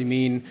necessarily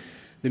mean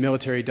the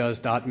military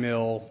does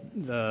 .mil,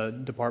 the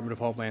Department of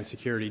Homeland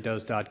Security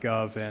does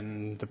 .gov,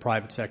 and the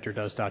private sector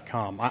does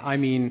 .com. I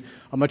mean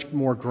a much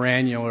more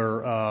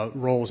granular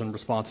roles and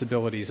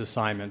responsibilities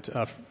assignment.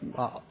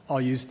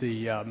 I'll use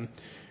the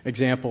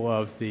example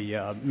of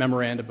the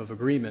memorandum of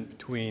agreement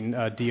between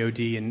DoD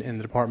and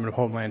the Department of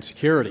Homeland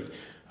Security,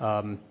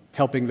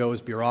 helping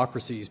those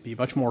bureaucracies be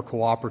much more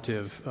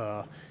cooperative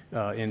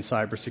in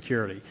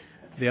cybersecurity.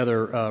 The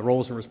other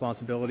roles and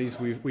responsibilities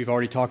we've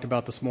already talked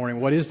about this morning.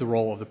 What is the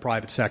role of the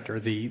private sector?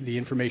 The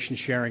Information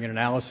Sharing and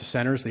Analysis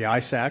Centers, the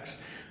ISACs,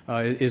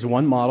 is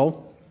one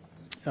model.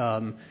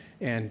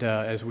 And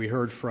as we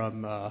heard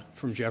from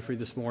Jeffrey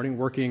this morning,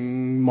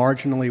 working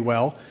marginally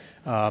well.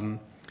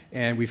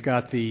 And we've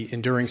got the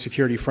Enduring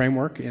Security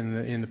Framework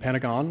in the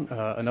Pentagon,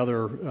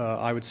 another,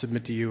 I would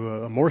submit to you,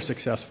 a more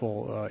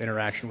successful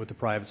interaction with the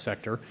private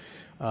sector.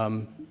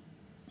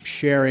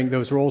 Sharing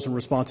those roles and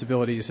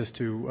responsibilities as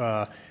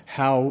to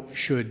how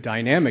should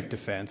dynamic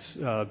defense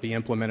be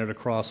implemented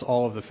across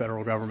all of the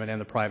federal government and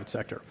the private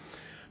sector.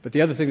 But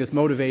the other thing that's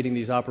motivating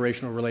these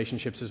operational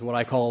relationships is what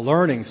I call a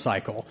learning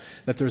cycle,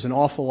 that there's an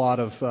awful lot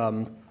of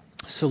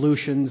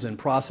solutions and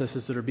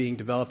processes that are being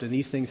developed, and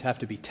these things have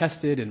to be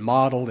tested and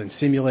modeled and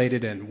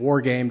simulated and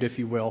war-gamed, if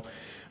you will.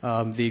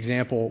 One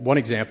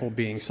example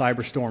being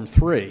Cyberstorm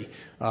 3,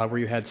 where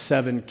you had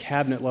 7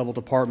 cabinet-level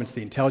departments,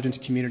 the intelligence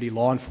community,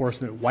 law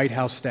enforcement, White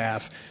House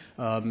staff.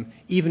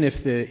 Even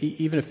if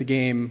the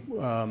game,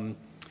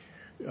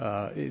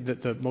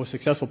 the most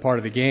successful part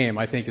of the game,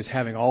 I think, is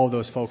having all of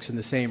those folks in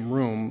the same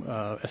room,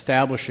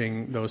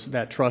 establishing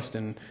that trust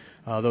and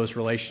those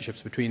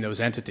relationships between those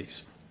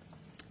entities.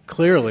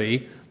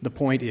 Clearly, the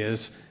point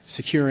is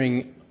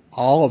securing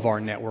all of our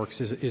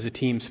networks is a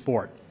team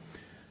sport.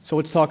 So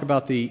let's talk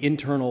about the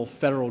internal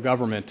federal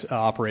government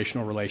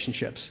operational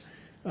relationships.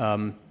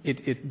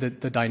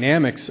 The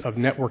dynamics of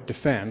network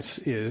defense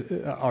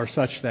are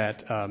such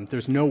that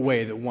there's no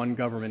way that one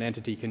government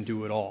entity can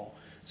do it all.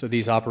 So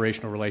these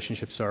operational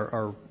relationships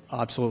are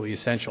absolutely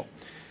essential.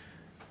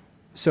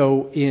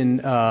 So in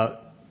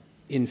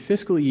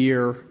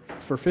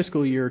For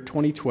fiscal year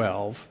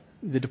 2012,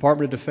 the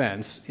Department of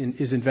Defense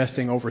is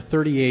investing over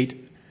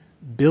 $38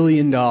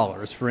 billion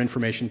for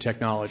information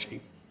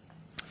technology.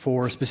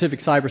 For specific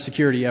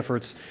cybersecurity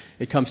efforts,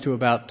 it comes to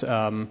about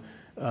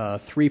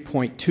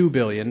 $3.2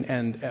 billion,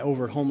 and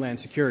over at Homeland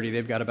Security,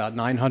 they've got about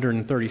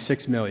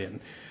 $936 million.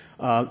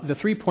 The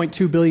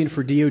 $3.2 billion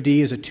for DoD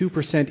is a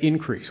 2%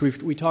 increase.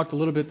 We talked a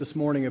little bit this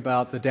morning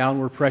about the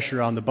downward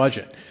pressure on the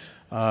budget.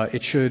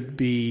 It should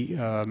be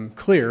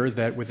clear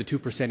that with the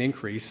 2%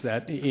 increase,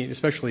 that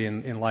especially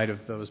in light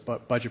of those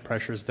budget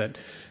pressures, that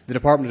the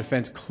Department of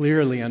Defense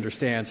clearly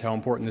understands how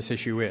important this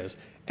issue is.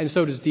 And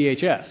so does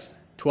DHS,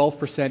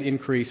 12%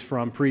 increase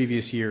from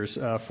previous years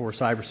for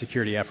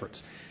cybersecurity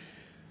efforts.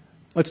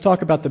 Let's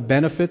talk about the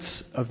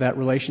benefits of that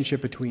relationship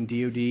between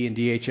DoD and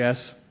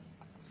DHS.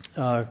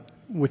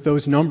 With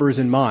those numbers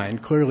in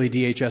mind, clearly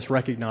DHS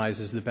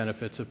recognizes the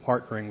benefits of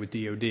partnering with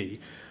DoD.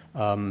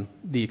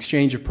 The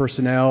exchange of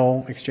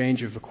personnel,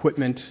 exchange of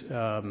equipment,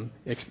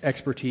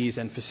 expertise,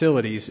 and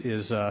facilities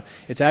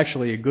it's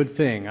actually a good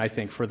thing, I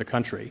think, for the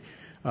country.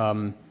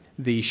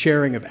 The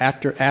sharing of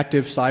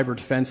active cyber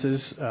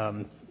defenses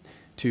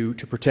to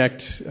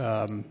protect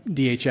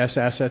DHS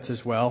assets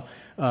as well.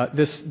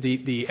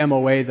 The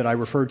MOA that I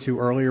referred to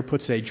earlier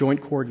puts a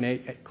joint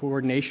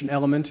coordination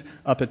element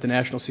up at the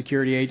National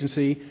Security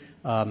Agency.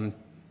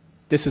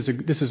 This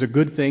is a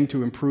good thing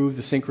to improve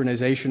the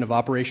synchronization of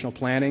operational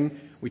planning.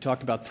 We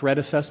talked about threat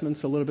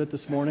assessments a little bit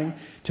this morning,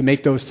 to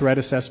make those threat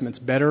assessments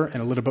better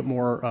and a little bit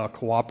more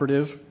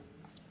cooperative.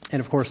 And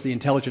of course, the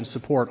intelligence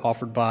support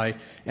offered by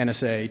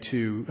NSA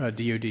to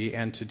DoD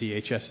and to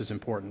DHS is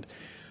important.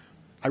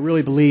 I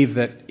really believe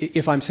that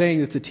if I'm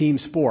saying it's a team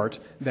sport,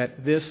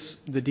 that the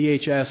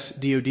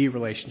DHS-DoD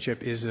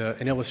relationship is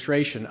an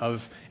illustration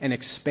of an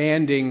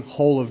expanding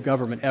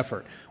whole-of-government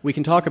effort. We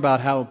can talk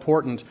about how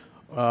important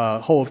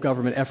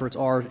whole-of-government efforts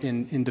are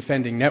in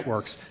defending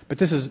networks, but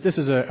this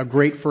is a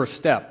great first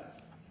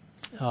step,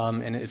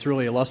 and it's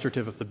really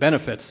illustrative of the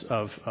benefits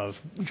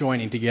of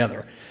joining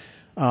together.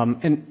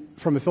 And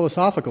from a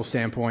philosophical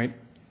standpoint,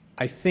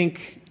 I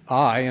think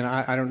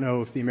I don't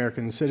know if the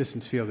American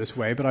citizens feel this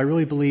way, but I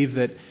really believe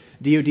that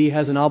DoD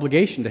has an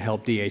obligation to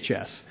help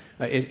DHS.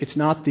 It's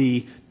not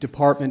the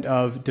Department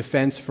of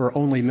Defense for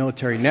only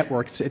military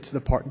networks, it's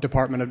the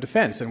Department of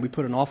Defense, and we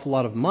put an awful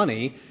lot of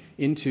money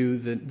into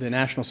the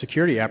national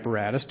security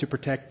apparatus to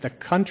protect the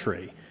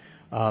country.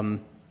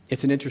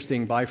 It's an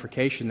interesting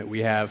bifurcation that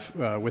we have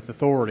with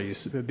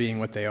authorities being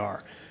what they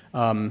are.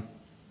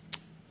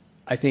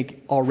 I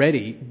think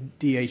already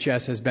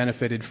DHS has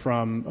benefited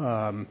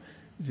from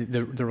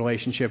the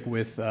relationship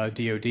with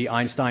DoD.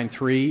 Einstein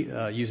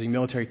 3, using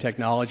military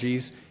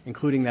technologies,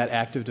 including that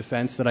active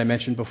defense that I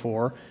mentioned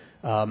before,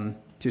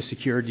 to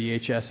secure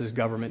DHS's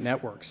government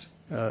networks.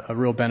 A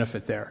real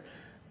benefit there.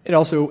 It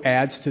also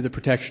adds to the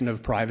protection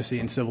of privacy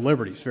and civil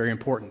liberties, very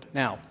important.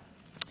 Now,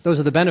 those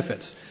are the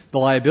benefits. The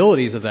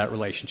liabilities of that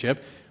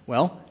relationship,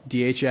 well,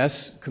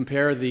 DHS,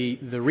 compare the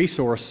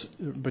resources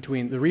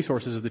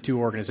of the two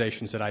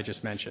organizations that I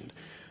just mentioned.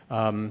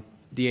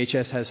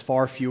 DHS has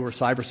far fewer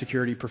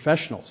cybersecurity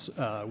professionals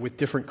with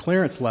different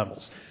clearance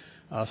levels.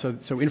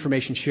 So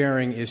information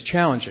sharing is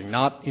challenging,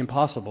 not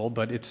impossible,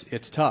 but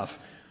it's tough.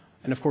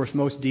 And of course,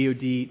 most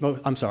non-DoD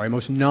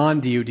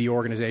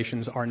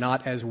organizations are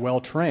not as well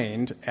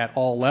trained at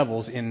all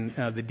levels in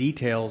the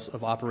details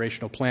of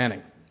operational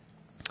planning.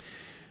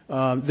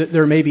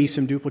 There may be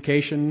some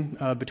duplication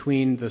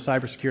between the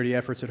cybersecurity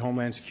efforts at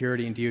Homeland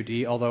Security and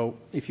DoD, although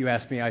if you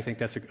ask me, I think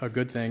that's a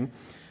good thing.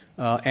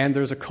 And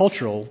there's a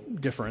cultural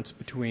difference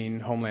between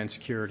Homeland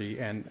Security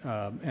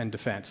and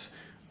Defense.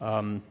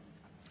 And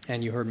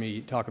you heard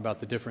me talk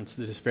about the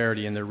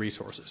disparity in their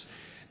resources.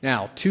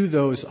 Now, to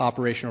those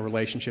operational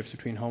relationships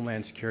between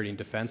Homeland Security and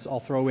Defense, I'll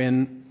throw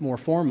in more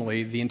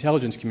formally the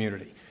intelligence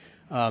community.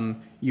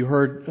 You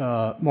heard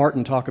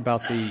Martin talk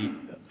about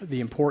the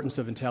importance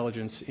of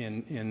intelligence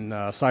in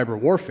cyber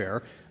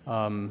warfare.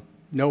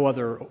 No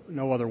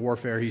other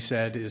warfare, he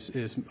said,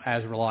 is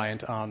as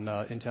reliant on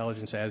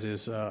intelligence as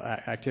is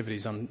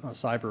activities on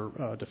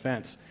cyber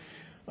defense.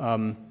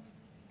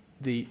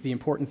 The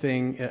important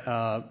thing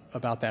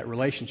about that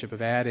relationship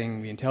of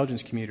adding the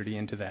intelligence community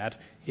into that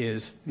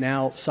is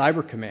now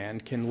Cyber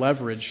Command can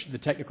leverage the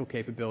technical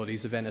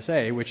capabilities of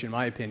NSA, which in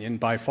my opinion,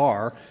 by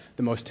far,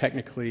 the most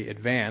technically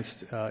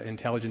advanced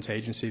intelligence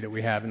agency that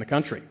we have in the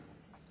country.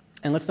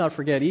 And let's not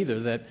forget either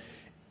that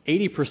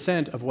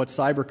 80% of what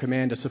Cyber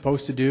Command is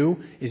supposed to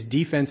do is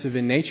defensive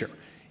in nature.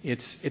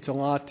 It's a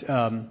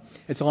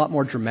lot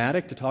more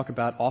dramatic to talk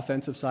about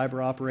offensive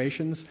cyber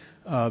operations,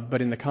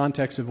 but in the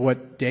context of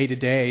what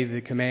day-to-day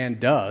the command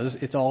does,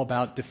 it's all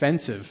about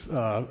defensive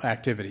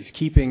activities,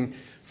 keeping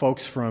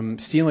folks from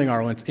stealing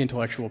our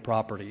intellectual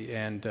property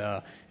and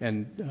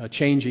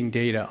changing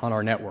data on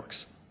our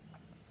networks.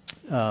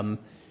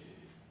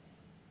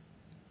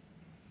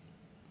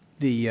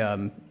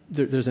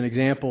 There's an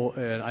example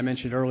I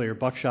mentioned earlier,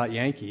 Buckshot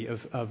Yankee,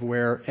 of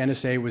where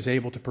NSA was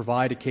able to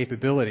provide a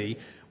capability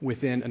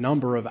within a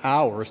number of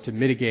hours to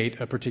mitigate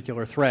a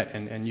particular threat,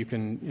 and you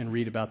can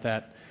read about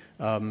that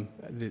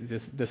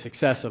the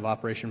success of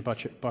Operation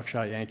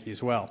Buckshot Yankee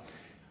as well.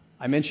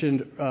 I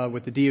mentioned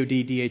with the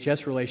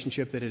DoD-DHS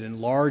relationship that it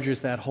enlarges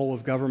that whole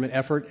of government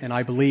effort, and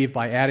I believe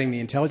by adding the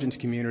intelligence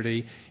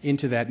community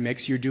into that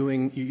mix,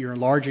 you're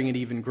enlarging it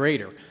even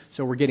greater.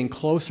 So we're getting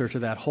closer to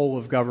that whole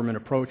of government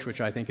approach, which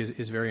I think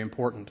is very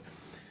important.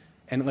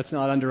 And let's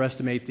not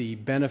underestimate the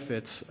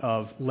benefits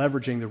of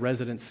leveraging the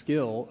resident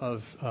skill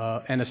of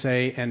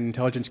NSA and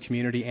intelligence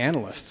community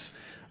analysts.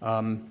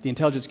 The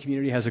intelligence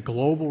community has a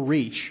global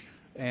reach,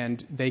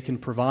 and they can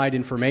provide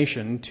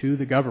information to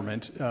the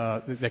government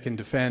that can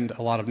defend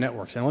a lot of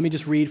networks. And let me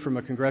just read from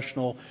a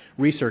Congressional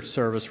Research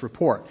Service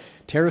report.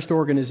 Terrorist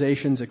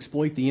organizations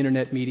exploit the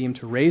internet medium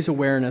to raise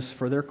awareness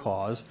for their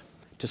cause,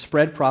 to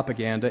spread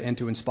propaganda, and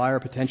to inspire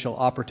potential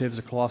operatives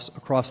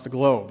across the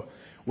globe.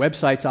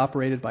 Websites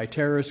operated by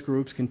terrorist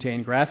groups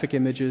contain graphic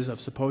images of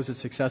supposed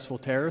successful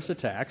terrorist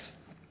attacks,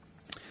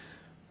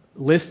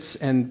 lists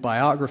and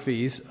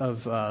biographies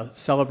of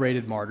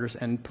celebrated martyrs,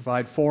 and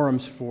provide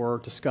forums for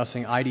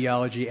discussing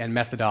ideology and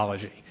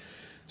methodology.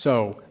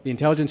 So the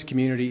intelligence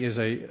community is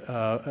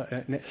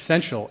an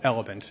essential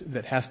element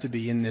that has to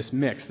be in this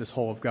mix, this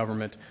whole of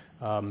government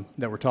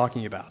that we're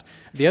talking about.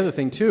 The other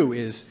thing, too,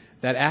 is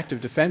that active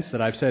defense that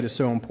I've said is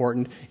so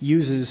important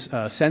uses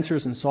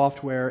sensors and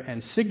software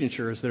and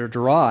signatures that are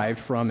derived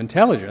from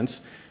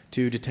intelligence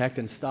to detect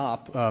and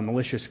stop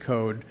malicious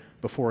code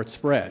before it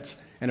spreads.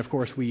 And of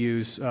course, we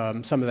use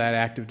some of that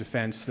active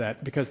defense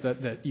because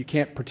you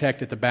can't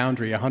protect at the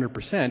boundary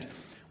 100%,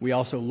 we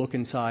also look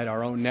inside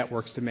our own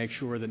networks to make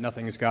sure that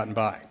nothing has gotten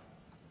by.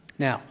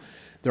 Now,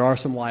 there are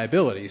some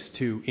liabilities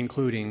to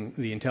including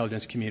the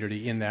intelligence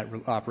community in that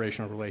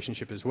operational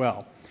relationship as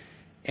well.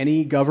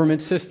 Any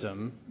government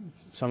system,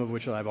 some of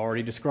which I've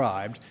already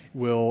described,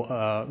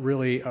 will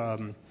really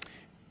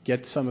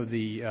get some of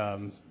the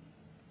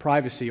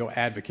privacy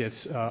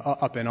advocates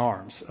up in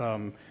arms.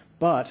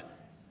 But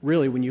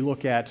really, when you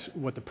look at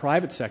what the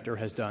private sector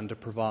has done to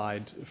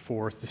provide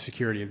for the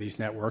security of these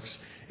networks,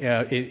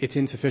 it's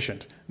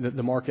insufficient.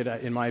 The market,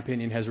 in my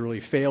opinion, has really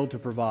failed to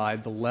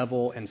provide the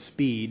level and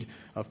speed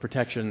of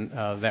protection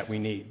that we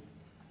need.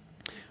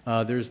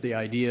 There's the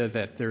idea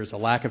that there's a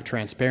lack of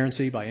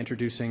transparency by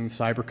introducing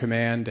Cyber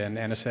Command and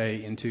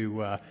NSA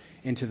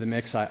into the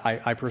mix.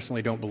 I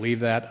personally don't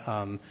believe that.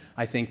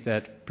 I think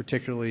that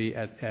particularly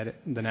at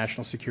the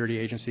National Security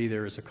Agency,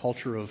 there is a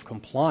culture of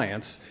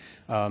compliance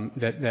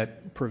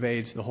that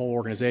pervades the whole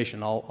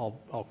organization.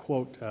 I'll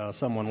quote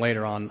someone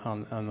later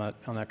on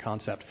that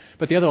concept.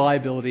 But the other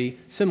liability,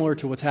 similar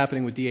to what's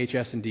happening with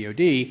DHS and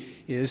DoD,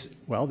 is,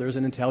 well, there's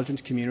an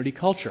intelligence community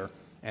culture,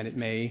 and it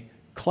may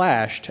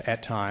clash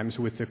at times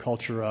with the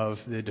culture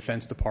of the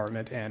Defense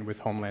Department and with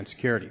Homeland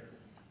Security.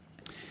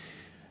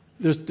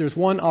 There's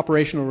one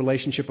operational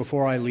relationship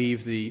before I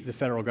leave the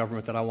federal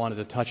government that I wanted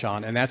to touch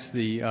on, and that's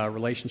the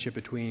relationship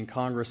between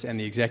Congress and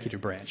the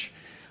executive branch.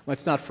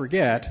 Let's not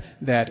forget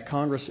that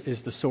Congress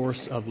is the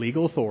source of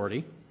legal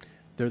authority.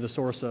 They're the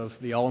source of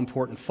the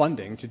all-important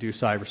funding to do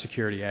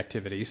cybersecurity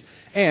activities,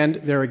 and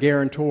they're a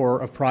guarantor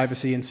of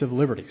privacy and civil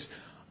liberties.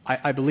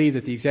 I believe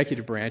that the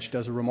executive branch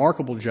does a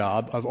remarkable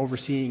job of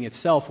overseeing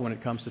itself when it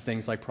comes to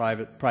things like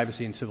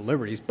privacy and civil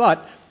liberties,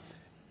 but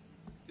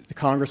the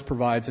Congress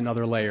provides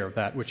another layer of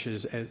that, which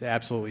is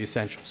absolutely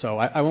essential. So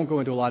I won't go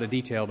into a lot of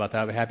detail about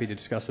that. I'd be happy to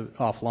discuss it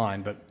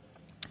offline, but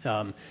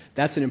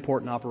that's an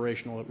important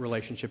operational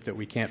relationship that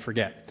we can't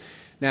forget.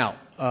 Now,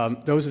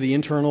 those are the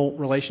internal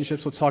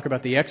relationships. Let's talk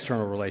about the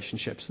external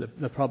relationships,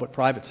 the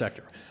public-private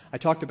sector. I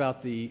talked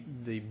about the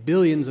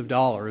billions of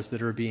dollars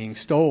that are being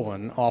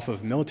stolen off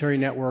of military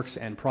networks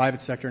and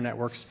private sector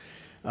networks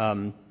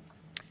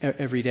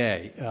every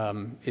day.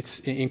 It's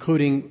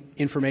including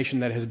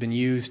information that has been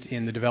used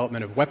in the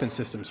development of weapon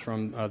systems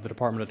from the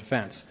Department of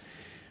Defense.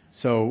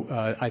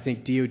 So I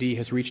think DoD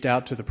has reached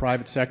out to the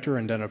private sector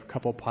and done a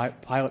couple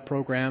pilot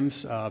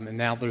programs, and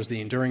now there's the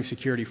Enduring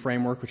Security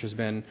Framework, which has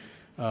been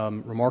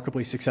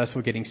remarkably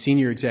successful, getting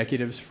senior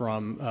executives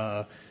from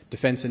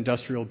defense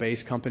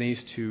industrial-based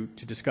companies to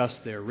discuss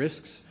their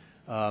risks,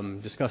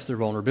 discuss their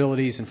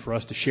vulnerabilities, and for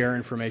us to share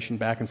information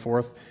back and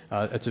forth.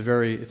 It's a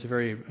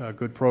very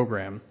good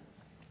program.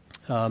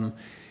 I'm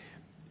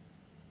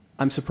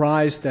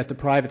surprised that the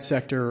private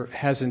sector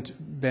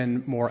hasn't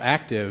been more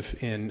active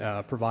in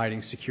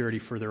providing security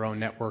for their own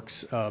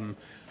networks,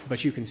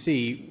 but you can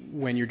see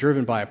when you're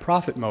driven by a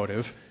profit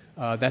motive,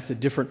 that's a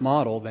different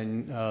model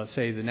than,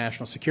 say, the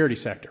national security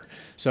sector.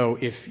 So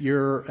if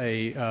you're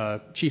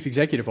a chief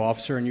executive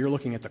officer and you're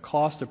looking at the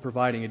cost of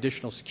providing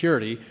additional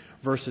security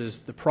versus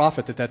the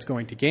profit that that's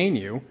going to gain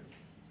you,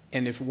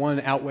 and if one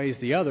outweighs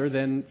the other,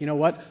 then you know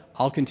what?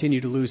 I'll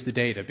continue to lose the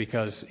data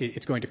because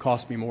it's going to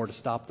cost me more to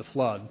stop the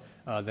flood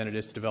than it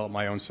is to develop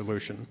my own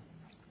solution.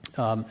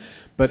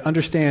 But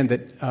understand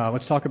that,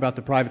 let's talk about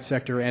the private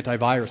sector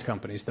antivirus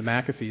companies, the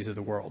McAfees of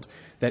the world,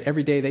 that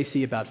every day they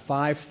see about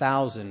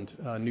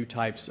 5,000 new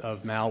types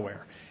of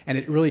malware. And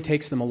it really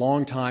takes them a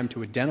long time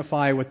to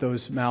identify what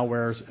those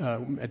malwares,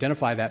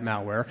 identify that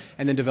malware,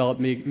 and then develop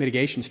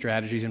mitigation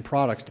strategies and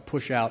products to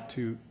push out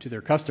to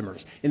their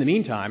customers. In the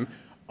meantime,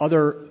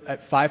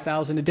 At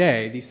 5,000 a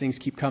day, these things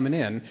keep coming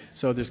in,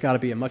 so there's got to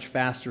be a much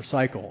faster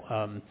cycle.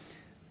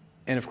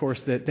 And of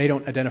course, they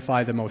don't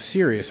identify the most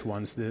serious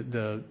ones,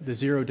 the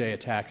zero-day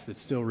attacks that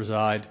still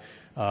reside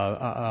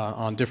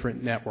on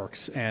different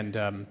networks. And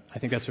I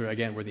think that's,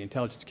 again, where the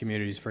intelligence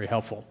community is very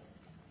helpful.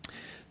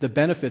 The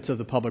benefits of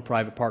the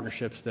public-private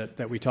partnerships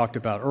that we talked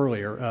about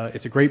earlier.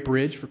 It's a great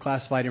bridge for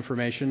classified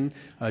information.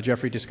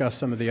 Jeffrey discussed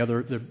some of the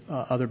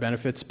other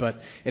benefits,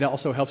 but it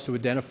also helps to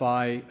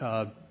identify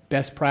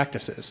best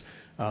practices.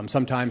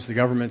 Sometimes the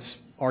government's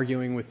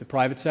arguing with the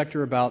private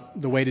sector about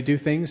the way to do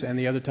things, and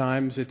the other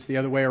times it's the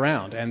other way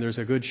around, and there's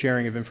a good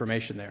sharing of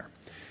information there.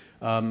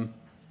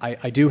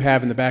 I do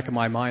have in the back of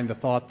my mind the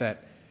thought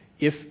that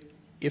if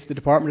the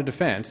Department of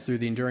Defense, through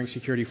the Enduring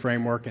Security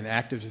Framework and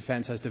Active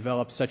Defense, has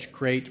developed such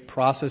great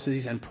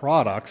processes and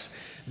products,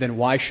 then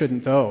why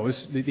shouldn't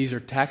these are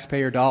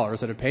taxpayer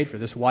dollars that have paid for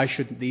this, why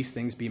shouldn't these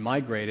things be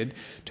migrated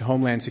to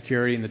Homeland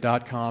Security and the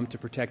 .com to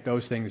protect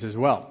those things as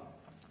well?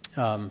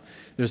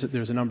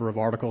 There's a number of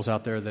articles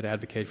out there that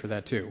advocate for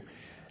that too.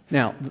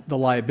 Now, the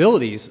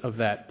liabilities of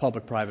that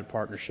public-private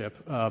partnership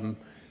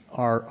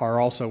are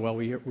also, well,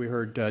 we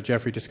heard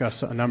Jeffrey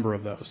discuss a number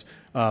of those.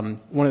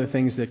 One of the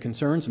things that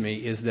concerns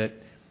me is that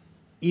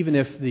even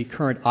if the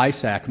current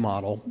ISAC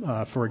model,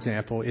 for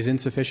example, is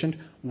insufficient,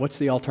 what's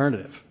the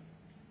alternative?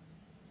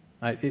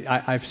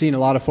 I've seen a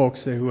lot of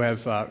folks who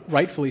have,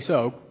 rightfully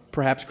so,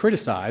 perhaps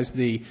criticized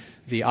the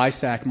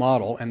ISAC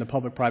model and the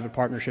public-private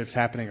partnerships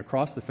happening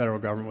across the federal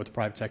government with the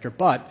private sector,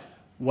 but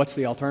what's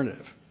the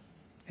alternative?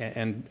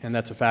 And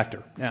that's a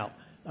factor. Now,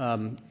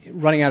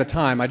 running out of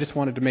time, I just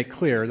wanted to make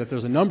clear that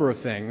there's a number of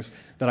things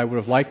that I would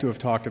have liked to have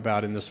talked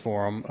about in this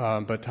forum,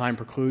 but time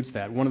precludes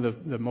that. One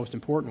of the most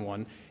important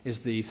one is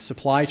the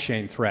supply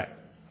chain threat.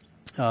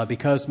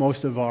 Because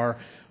most of our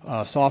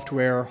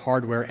software,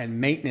 hardware, and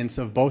maintenance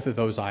of both of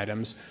those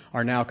items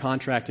are now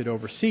contracted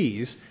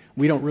overseas,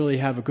 we don't really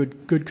have a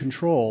good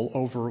control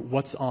over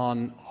what's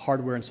on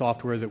hardware and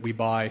software that we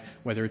buy,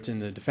 whether it's in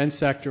the defense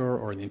sector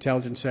or in the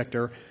intelligence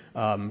sector.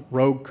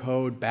 Rogue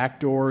code,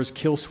 backdoors,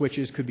 kill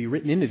switches could be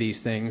written into these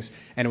things,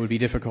 and it would be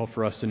difficult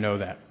for us to know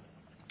that.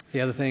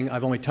 The other thing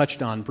I've only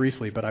touched on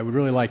briefly, but I would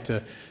really like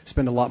to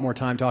spend a lot more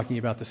time talking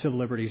about the civil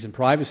liberties and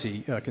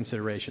privacy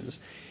considerations.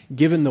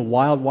 Given the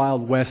wild,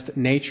 wild west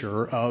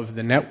nature of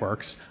the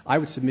networks, I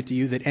would submit to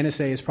you that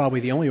NSA is probably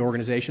the only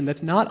organization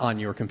that's not on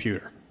your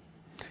computer.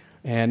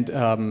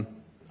 And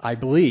I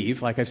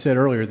believe, like I've said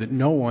earlier, that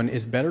no one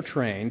is better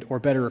trained or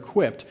better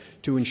equipped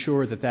to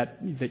ensure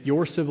that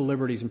your civil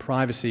liberties and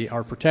privacy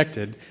are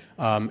protected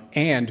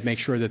and make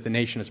sure that the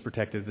nation is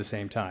protected at the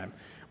same time.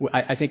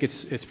 I think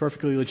it's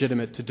perfectly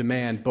legitimate to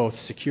demand both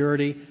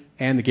security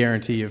and the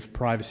guarantee of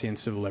privacy and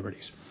civil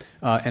liberties.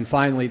 And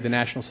finally, the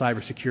national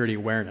cybersecurity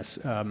awareness.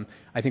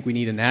 I think we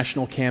need a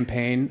national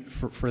campaign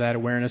for that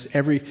awareness.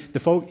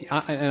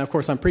 And of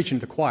course, I'm preaching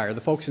to the choir.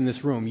 The folks in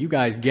this room, you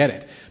guys get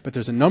it, but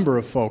there's a number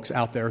of folks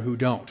out there who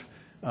don't.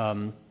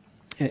 And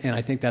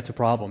I think that's a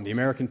problem. The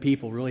American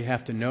people really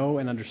have to know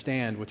and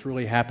understand what's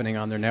really happening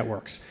on their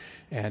networks.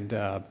 And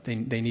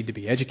they need to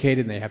be educated,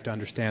 and they have to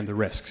understand the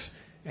risks.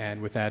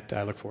 And with that,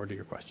 I look forward to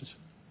your questions.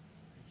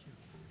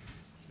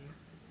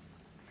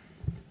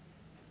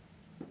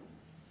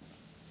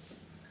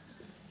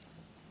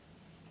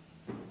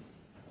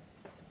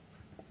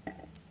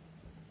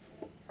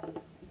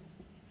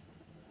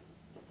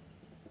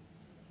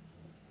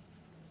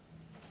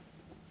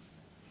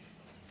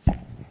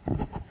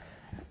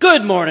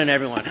 Good morning,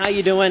 everyone. How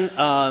you doing?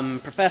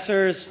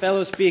 Professors,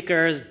 fellow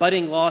speakers,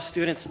 budding law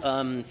students,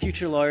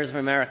 future lawyers of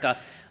America.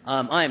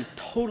 I am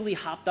totally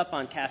hopped up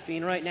on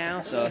caffeine right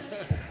now, so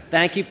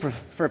thank you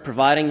for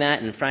providing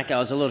that. And frankly, I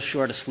was a little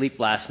short of sleep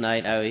last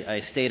night.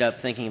 I stayed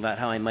up thinking about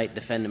how I might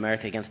defend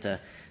America against a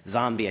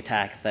zombie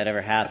attack if that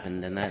ever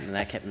happened, and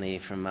that kept me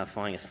from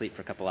falling asleep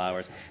for a couple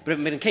hours. But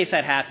in case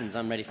that happens,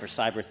 I'm ready for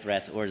cyber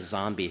threats or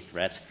zombie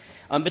threats.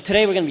 But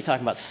today we're going to be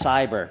talking about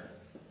cyber.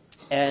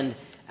 And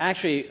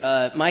actually,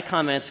 my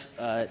comments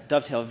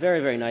dovetail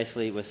very, very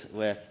nicely with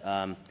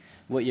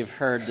what you've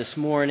heard this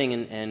morning,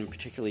 and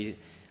particularly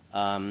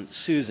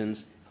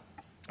Susan's.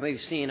 We've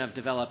seen, I've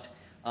developed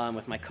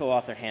with my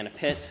co-author Hannah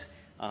Pitts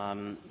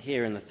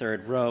here in the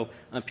third row,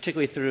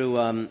 particularly through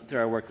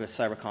our work with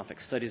Cyber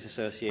Conflict Studies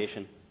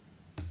Association.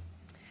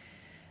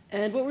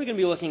 And what we're going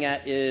to be looking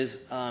at is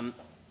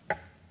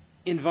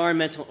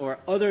environmental or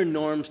other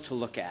norms to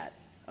look at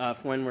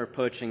when we're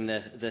approaching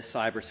the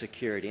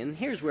cybersecurity. And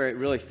here's where it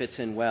really fits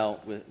in well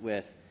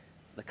with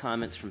the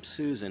comments from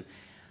Susan.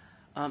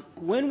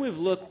 When we've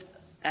looked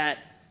at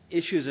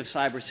issues of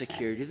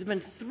cybersecurity, there have been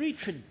three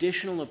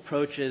traditional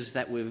approaches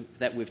that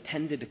we've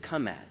tended to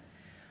come at.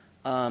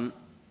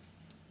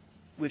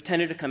 We've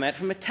tended to come at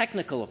from a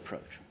technical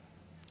approach.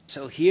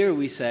 So here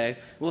we say,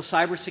 well,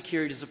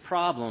 cybersecurity is a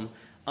problem.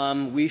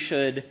 We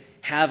should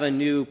have a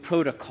new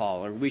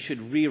protocol, or we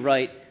should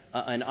rewrite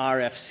an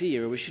RFC,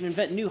 or we should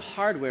invent new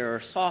hardware or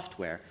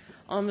software.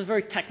 A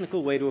very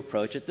technical way to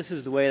approach it. This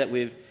is the way that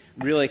we've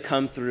really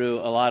come through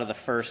a lot of the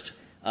first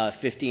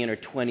 15 or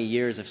 20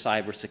 years of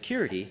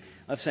cybersecurity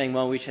of saying,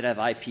 well, we should have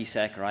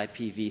IPsec or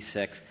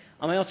IPv6.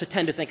 I also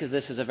tend to think of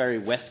this as a very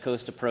West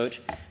Coast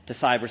approach to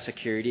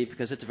cybersecurity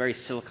because it's a very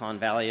Silicon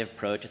Valley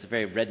approach. It's a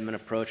very Redmond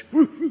approach.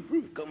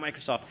 Go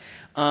Microsoft.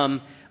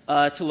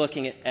 To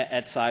looking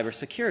at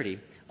cybersecurity.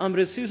 But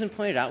as Susan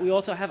pointed out, we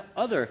also have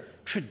other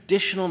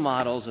traditional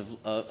models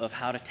of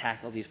how to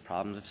tackle these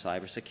problems of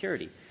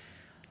cybersecurity.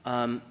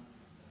 And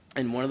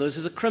one of those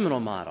is a criminal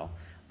model.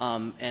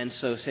 And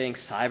so saying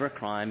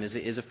cybercrime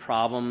is a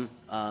problem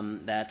or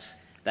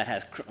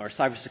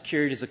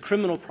cybersecurity is a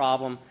criminal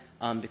problem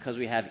because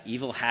we have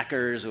evil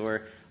hackers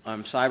or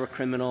cyber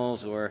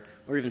criminals or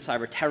even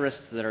cyber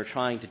terrorists that are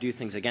trying to do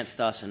things against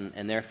us,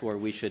 and therefore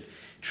we should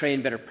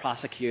train better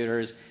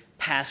prosecutors,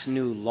 pass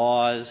new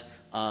laws,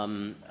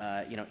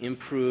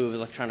 improve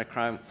Electronic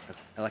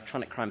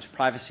Crimes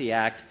Privacy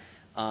Act,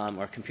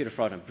 or Computer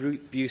Fraud and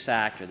Abuse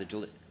Act, or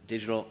the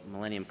Digital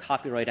Millennium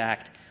Copyright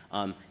Act,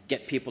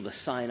 get people to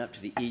sign up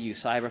to the EU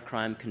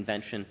Cybercrime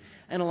Convention,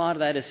 and a lot of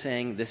that is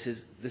saying this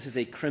is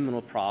a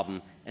criminal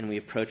problem, and we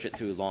approach it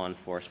through law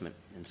enforcement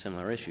and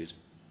similar issues.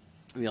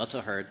 We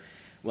also heard,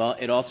 well,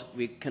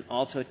 we can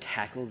also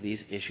tackle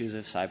these issues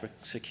of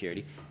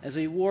cybersecurity as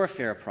a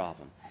warfare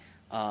problem.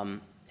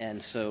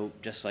 And so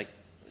just like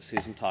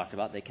Susan talked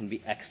about, they can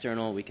be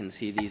external. We can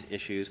see these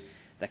issues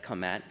that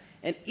come at.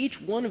 And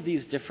each one of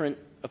these different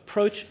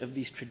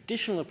these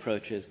traditional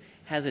approaches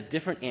has a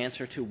different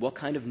answer to what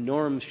kind of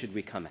norms should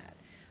we come at.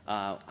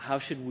 How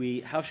should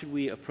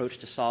we approach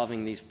to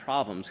solving these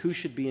problems? Who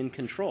should be in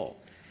control?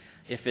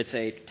 If it's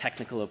a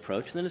technical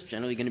approach, then it's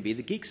generally going to be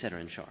the geeks that are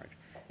in charge.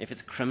 If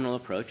it's a criminal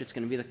approach, it's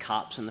going to be the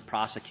cops and the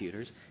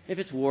prosecutors. If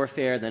it's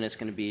warfare, then it's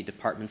going to be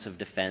departments of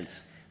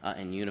defense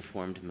and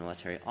uniformed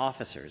military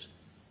officers.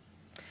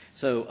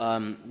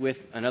 So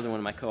with another one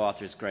of my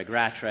co-authors, Greg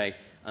Rattray,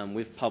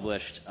 we've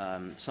published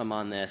some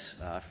on this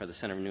for the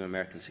Center for New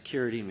American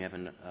Security, and we have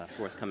a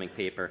forthcoming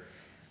paper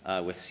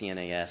with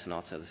CNAS and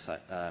also the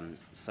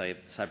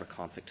Cyber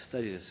Conflict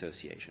Studies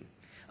Association.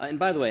 And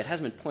by the way, it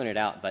hasn't been pointed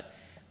out, but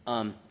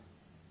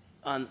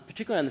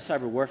particularly on the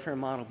cyber warfare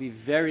model, be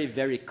very,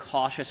 very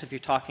cautious if you're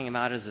talking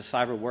about it as a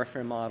cyber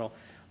warfare model,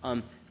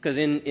 because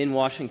in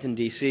Washington,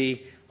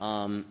 D.C.,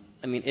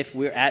 if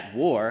we're at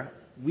war,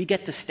 we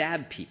get to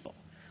stab people.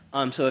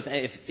 So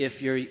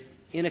if you're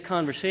in a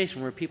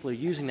conversation where people are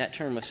using that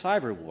term of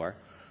cyber war,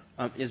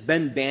 it's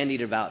been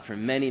bandied about for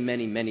many,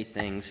 many, many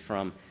things,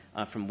 from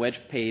web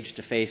page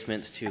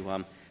defacements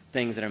to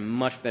things that are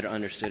much better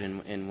understood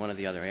in one of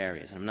the other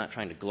areas. And I'm not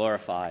trying to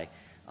glorify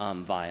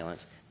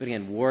violence, but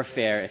again,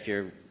 warfare, if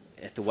you're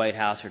at the White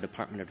House or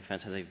Department of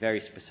Defense, has a very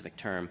specific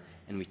term,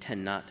 and we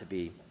tend not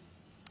to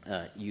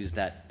use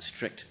that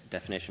strict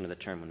definition of the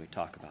term when we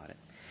talk about it.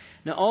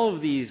 Now, all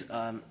of these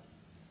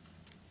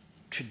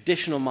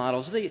traditional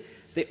models, they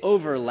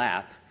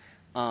overlap,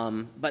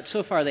 but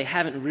so far they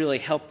haven't really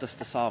helped us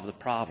to solve the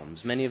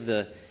problems. Many of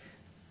the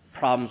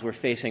problems we're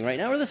facing right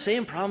now are the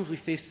same problems we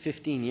faced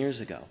 15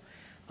 years ago.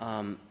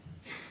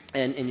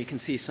 And you can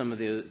see some of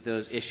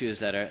those issues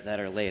that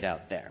are laid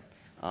out there.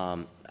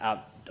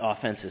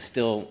 Offense is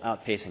still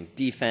outpacing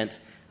defense.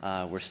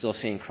 We're still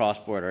seeing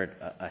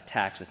cross-border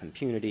attacks with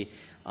impunity,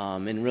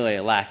 and really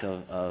a lack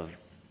of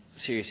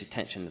serious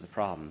attention to the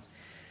problems.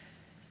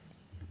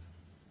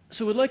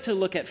 So we'd like to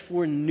look at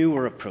 4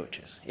 newer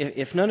approaches.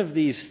 If none of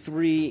these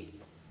 3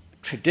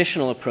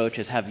 traditional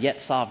approaches have yet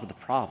solved the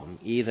problem,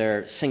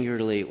 either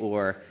singularly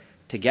or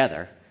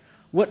together,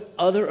 what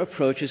other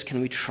approaches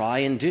can we try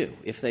and do?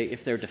 If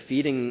they're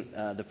defeating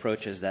the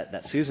approaches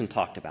that Susan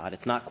talked about,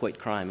 it's not quite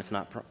crime, it's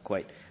not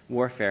quite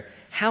warfare,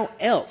 how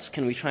else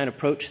can we try and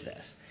approach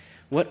this?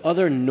 What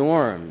other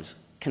norms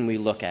can we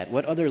look at?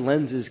 What other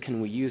lenses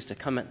can we use to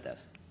come at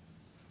this?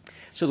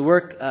 So the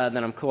work that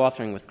I'm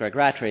co-authoring with Greg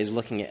Rattray is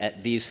looking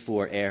at these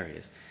 4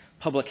 areas.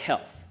 Public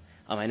health.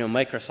 I know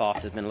Microsoft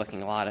has been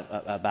looking a lot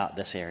about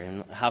this area,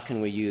 and how can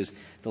we use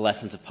the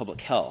lessons of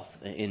public health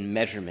in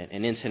measurement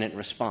and incident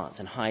response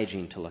and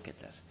hygiene to look at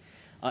this.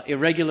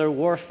 Irregular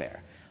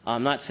warfare.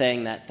 I'm not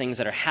saying that things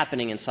that are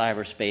happening in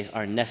cyberspace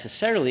are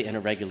necessarily an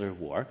irregular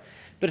war,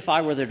 but if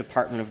I were the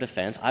Department of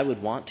Defense, I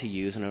would want to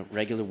use an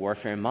irregular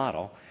warfare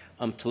model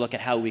to look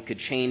at how we could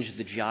change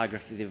the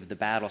geography of the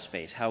battle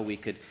space, how we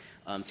could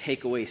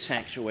take away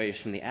sanctuaries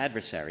from the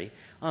adversary,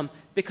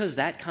 because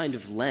that kind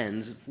of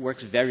lens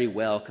works very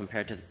well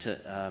compared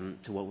to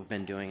what we've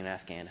been doing in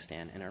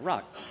Afghanistan and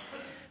Iraq.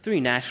 3,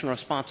 national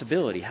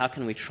responsibility. How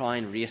can we try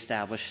and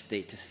reestablish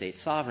state-to-state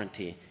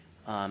sovereignty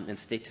and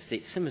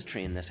state-to-state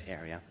symmetry in this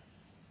area?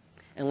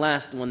 And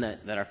last, one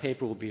that our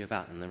paper will be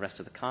about and the rest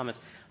of the comments,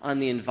 on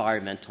the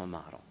environmental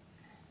model.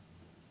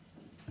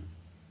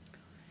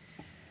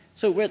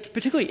 So what's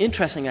particularly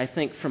interesting, I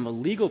think, from a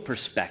legal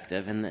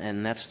perspective,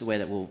 and that's the way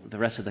that the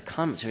rest of the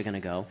comments are going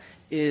to go,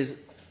 is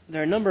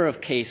there are a number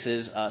of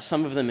cases,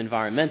 some of them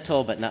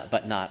environmental, but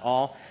not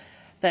all,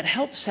 that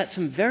help set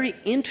some very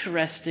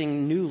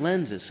interesting new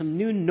lenses, some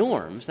new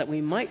norms that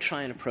we might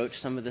try and approach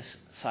some of the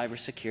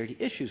cybersecurity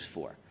issues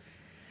for.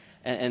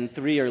 And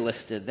 3 are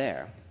listed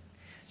there.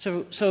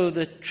 So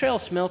the trail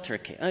smelter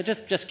case,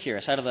 just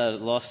curious, out of the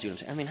law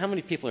students, I mean, how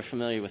many people are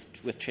familiar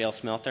with trail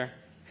smelter?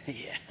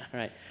 Yeah,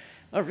 right.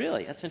 Oh,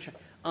 really? That's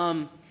interesting.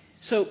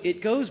 So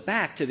it goes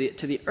back to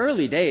the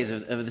early days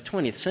of the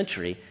 20th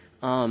century,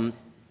 and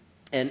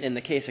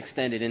the case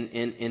extended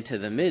into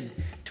the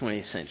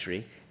mid-20th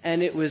century.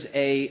 And it was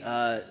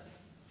an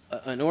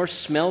ore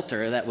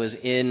smelter that was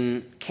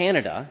in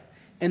Canada,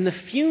 and the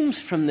fumes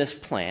from this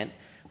plant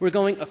were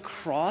going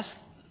across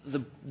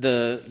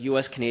the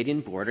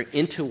U.S.-Canadian border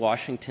into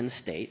Washington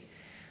State,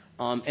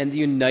 and the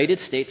United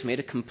States made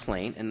a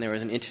complaint, and there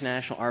was an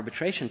international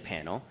arbitration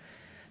panel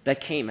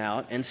that came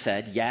out and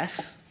said,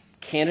 yes,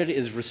 Canada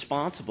is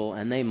responsible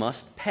and they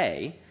must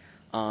pay.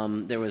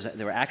 There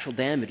were actual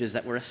damages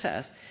that were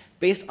assessed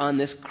based on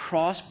this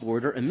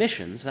cross-border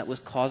emissions that was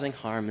causing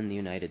harm in the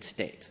United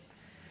States.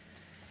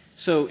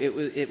 So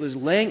it was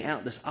laying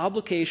out this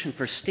obligation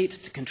for states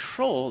to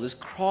control this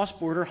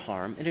cross-border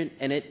harm,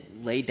 and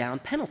it laid down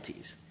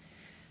penalties.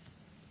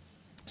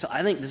 So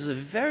I think this is a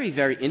very,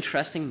 very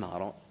interesting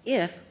model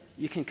if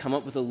you can come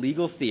up with a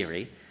legal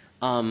theory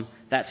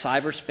that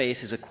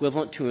cyberspace is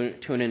equivalent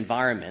to an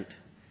environment,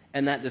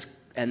 and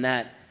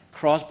that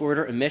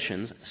cross-border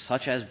emissions,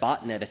 such as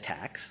botnet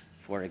attacks,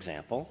 for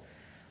example,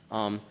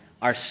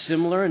 are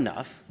similar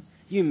enough.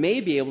 You may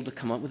be able to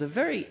come up with a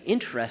very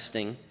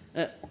interesting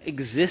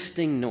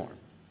existing norm.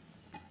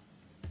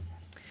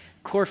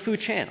 Corfu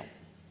Channel.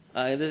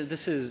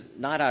 This is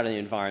not out of the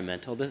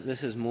environmental.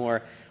 This is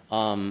more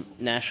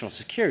national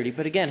security,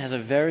 but again has a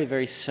very,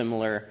 very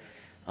similar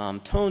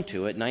tone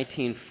to it.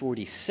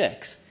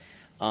 1946,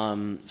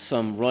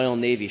 some Royal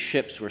Navy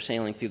ships were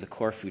sailing through the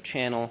Corfu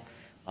Channel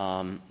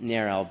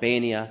near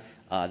Albania.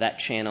 That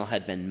channel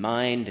had been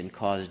mined and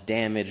caused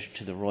damage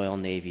to the Royal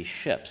Navy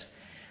ships.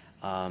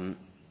 And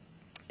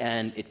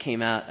it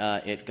came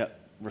out, it got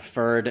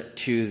referred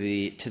to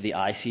the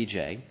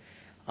ICJ,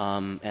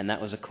 and that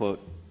was a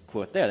quote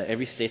there, that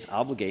every state's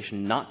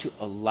obligation not to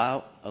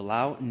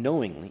allow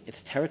knowingly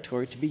its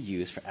territory to be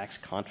used for acts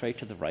contrary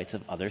to the rights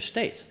of other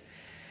states.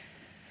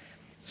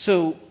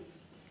 So,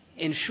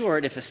 in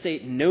short, if a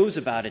state knows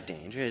about a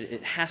danger,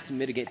 it has to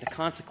mitigate the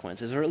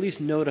consequences, or at least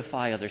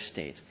notify other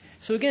states.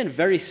 So again,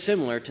 very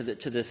similar to the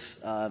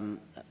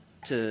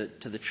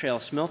trail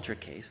smelter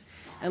case.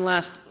 And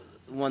last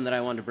one that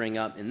I wanted to bring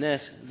up in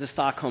this, the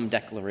Stockholm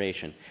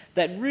Declaration,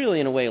 that really,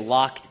 in a way,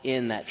 locked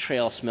in that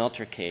trail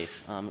smelter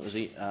case. It was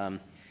a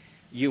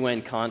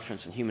UN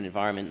Conference on Human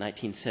Environment in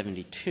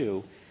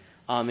 1972,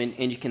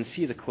 and you can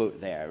see the quote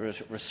there: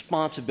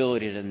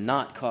 responsibility to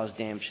not cause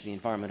damage to the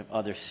environment of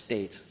other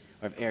states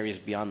or of areas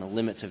beyond the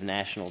limits of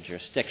national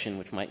jurisdiction,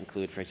 which might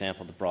include, for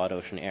example, the broad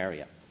ocean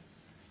area.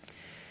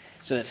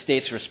 So that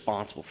states are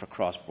responsible for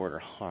cross-border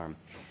harm.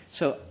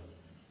 So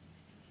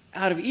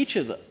out of each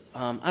of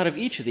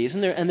these,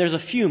 and there's a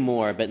few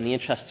more, but in the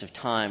interest of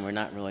time, we're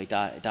not really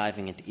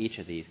diving into each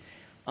of these.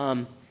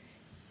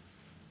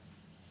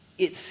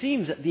 It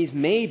seems that these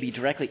may be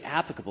directly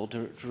applicable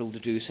to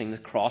reducing the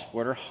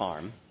cross-border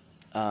harm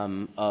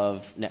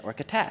of network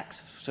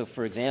attacks. So,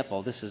 for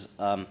example, this is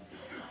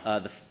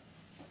the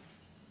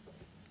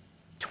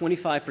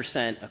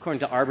 25%, according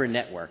to Arbor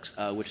Networks,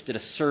 which did a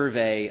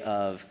survey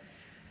of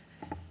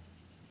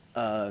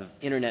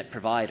internet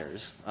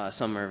providers.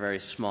 Some are very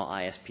small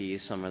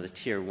ISPs, some are the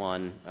tier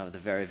one of the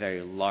very,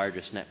 very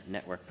largest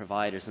network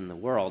providers in the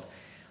world.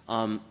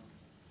 And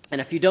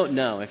if you don't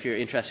know, if you're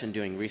interested in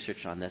doing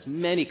research on this,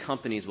 many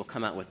companies will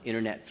come out with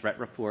internet threat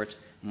reports.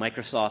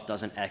 Microsoft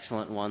does an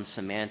excellent one.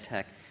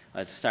 Symantec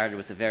started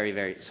with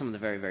some of the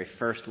very, very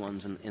first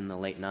ones in the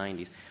late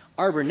 90s.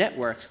 Arbor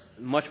Networks,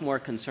 much more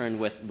concerned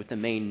with the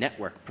main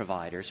network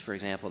providers, for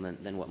example,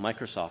 than what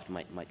Microsoft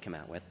might come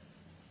out with.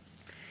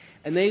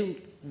 And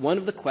one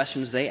of the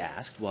questions they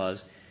asked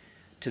was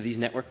to these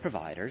network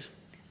providers,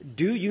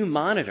 do you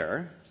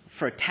monitor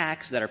for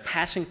attacks that are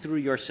passing through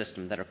your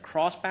system, that are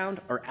crossbound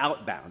or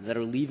outbound, that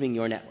are leaving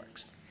your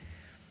networks?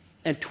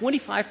 And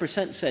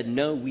 25% said,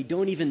 no, we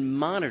don't even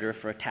monitor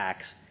for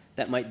attacks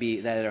that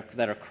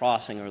are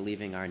crossing or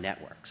leaving our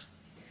networks.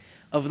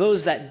 Of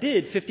those that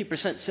did,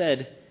 50%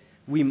 said,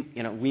 we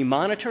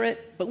monitor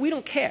it, but we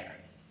don't care.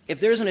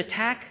 If there's an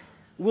attack,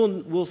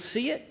 we'll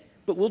see it,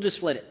 but we'll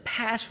just let it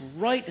pass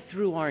right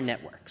through our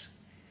networks.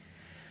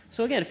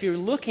 So again, if you're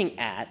looking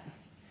at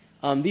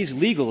these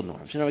legal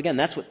norms, again,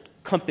 that's what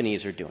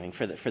companies are doing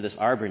for this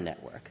Arbor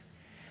network.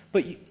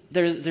 But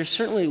there's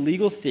certainly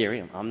legal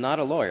theory, I'm not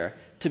a lawyer,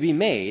 to be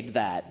made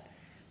that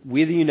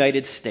we, the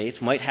United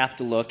States, might have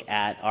to look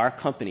at our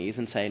companies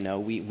and say, no,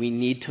 we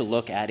need to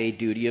look at a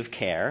duty of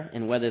care,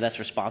 and whether that's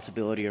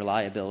responsibility or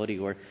liability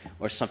or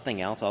something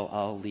else,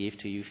 I'll leave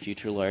to you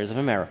future lawyers of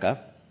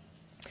America,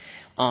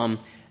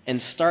 and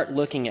start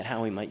looking at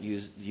how we might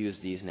use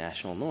these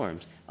national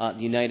norms.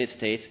 The United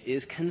States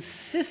is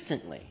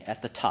consistently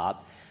at the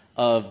top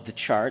of the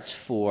charts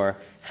for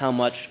how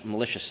much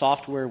malicious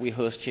software we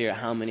host here,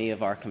 how many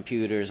of our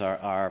computers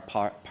are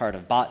part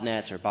of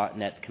botnets or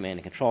botnet command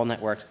and control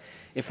networks.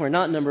 If we're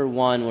not number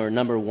one, we're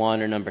number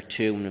one or number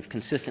two, and we've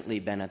consistently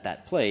been at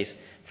that place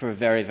for a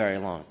very, very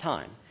long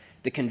time.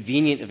 the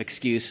convenient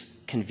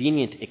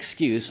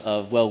excuse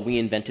of, well, we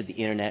invented the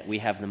internet, we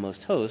have the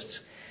most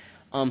hosts,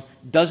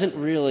 doesn't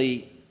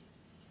really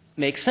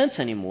make sense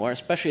anymore,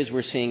 especially as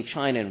we're seeing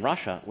China and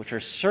Russia, which are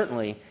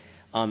certainly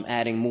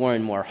adding more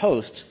and more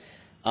hosts,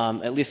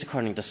 at least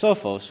according to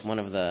Sophos, one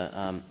of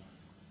the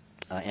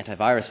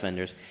antivirus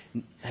vendors,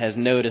 has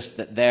noticed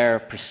that their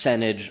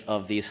percentage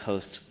of these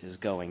hosts is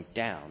going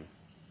down.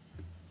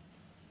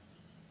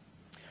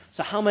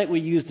 So how might we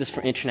use this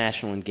for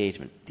international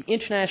engagement? The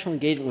international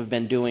engagement we've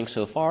been doing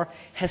so far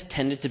has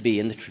tended to be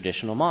in the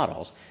traditional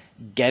models,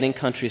 getting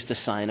countries to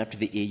sign up to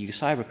the EU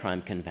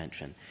Cybercrime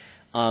Convention.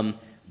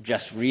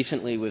 Just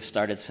recently, we've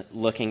started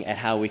looking at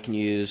how we can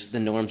use the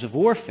norms of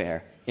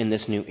warfare in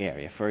this new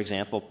area. For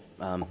example,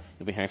 you'll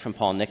be hearing from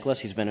Paul Nicholas.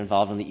 He's been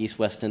involved in the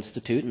East-West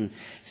Institute and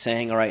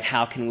saying, all right,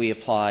 how can we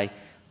apply,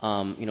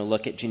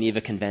 look at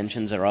Geneva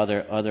Conventions or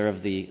other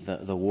of the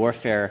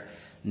warfare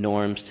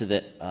norms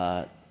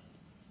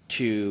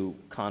to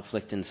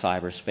conflict in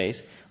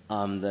cyberspace.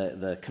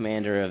 The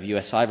commander of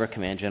U.S. Cyber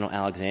Command, General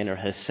Alexander,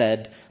 has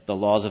said the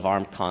laws of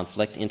armed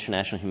conflict,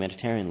 international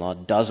humanitarian law,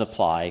 does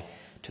apply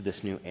to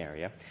this new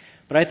area.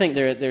 But I think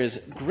there's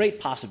great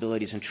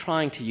possibilities in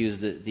trying to use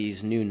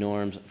these new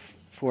norms,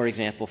 for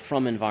example,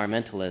 from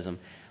environmentalism,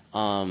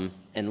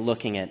 and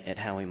looking at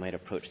how we might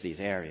approach these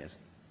areas.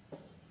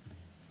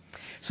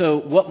 So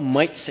what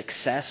might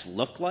success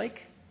look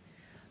like?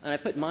 And I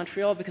put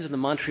Montreal because of the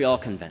Montreal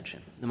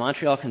Convention. The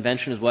Montreal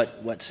Convention is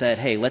what said,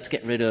 hey, let's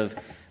get rid of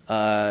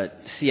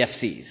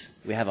CFCs.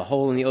 We have a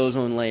hole in the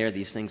ozone layer.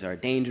 These things are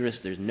dangerous.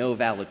 There's no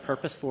valid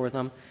purpose for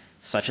them,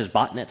 such as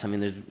botnets. I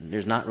mean,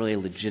 there's not really a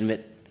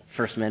legitimate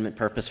First Amendment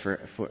purpose for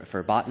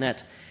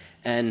botnets.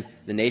 And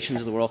the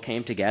nations of the world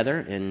came together,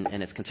 and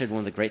it's considered one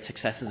of the great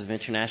successes of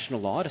international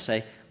law to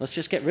say, let's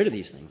just get rid of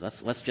these things.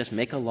 Let's just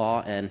make a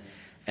law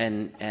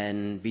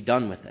and be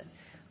done with it.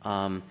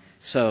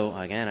 So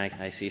again,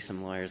 I see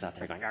some lawyers out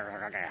there going,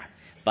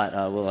 but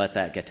we'll let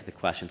that get to the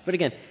questions. But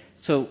again,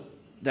 so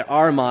there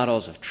are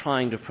models of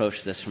trying to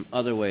approach this from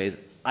other ways.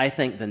 I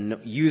think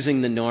using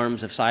the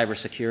norms of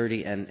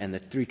cybersecurity and the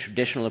three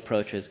traditional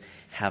approaches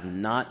have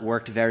not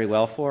worked very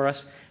well for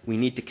us. We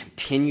need to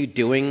continue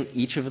doing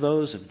each of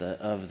those, of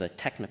the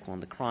technical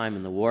and the crime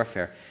and the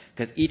warfare,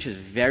 because each is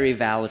very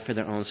valid for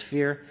their own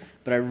sphere.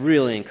 But I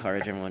really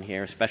encourage everyone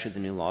here, especially the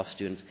new law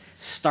students,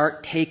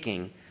 start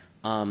taking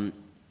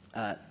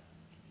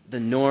the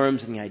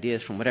norms and the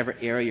ideas from whatever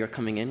area you're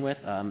coming in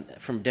with.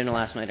 From dinner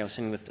last night, I was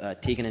sitting with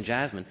Tegan and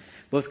Jasmine,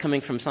 both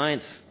coming from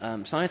science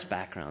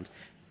backgrounds.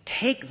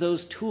 Take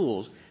those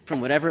tools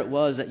from whatever it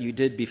was that you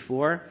did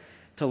before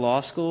to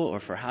law school or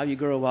for how you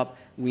grow up.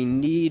 We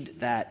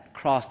need that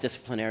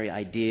cross-disciplinary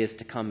ideas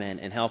to come in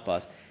and help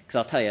us. Because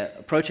I'll tell you,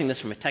 approaching this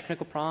from a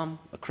technical problem,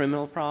 a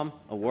criminal problem,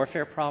 a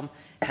warfare problem,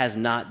 has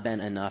not been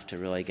enough to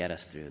really get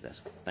us through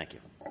this. Thank you.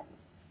 Well,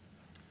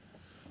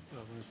 I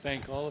want to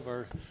thank all of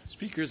our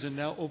speakers and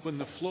now open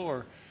the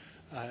floor.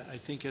 I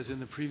think as in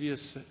the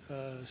previous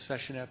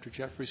session after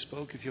Jeffrey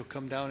spoke, if you'll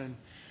come down and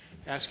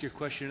ask your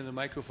question in the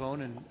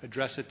microphone and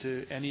address it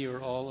to any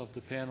or all of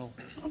the panel.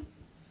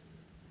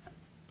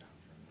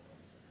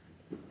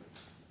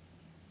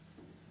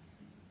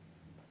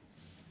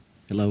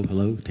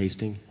 Hello,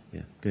 tasting?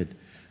 Yeah, good.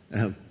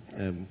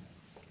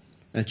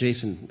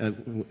 Jason,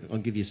 I'll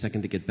give you a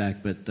second to get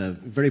back, but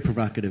very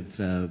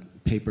provocative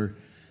paper.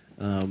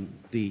 I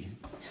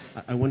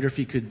wonder if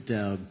you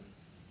could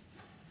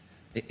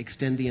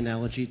extend the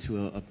analogy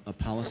to a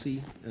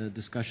policy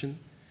discussion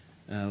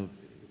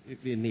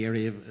in the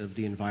area of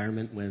the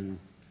environment when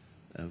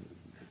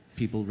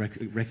people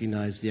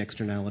recognize the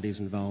externalities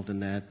involved in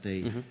that.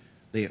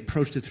 They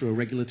approached it through a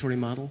regulatory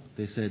model.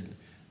 They said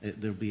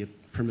there'll be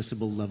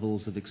permissible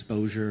levels of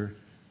exposure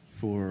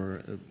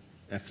for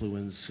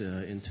effluents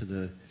into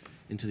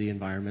the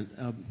environment.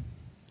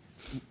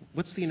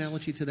 What's the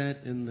analogy to that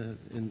in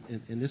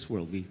this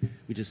world? We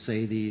just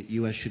say the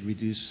U.S. should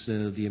reduce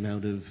the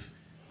amount of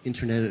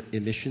internet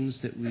emissions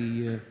that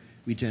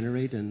we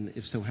generate, and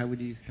if so, how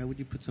would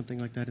you put something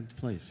like that into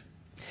place?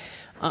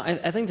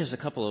 I think there's a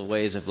couple of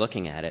ways of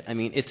looking at it. I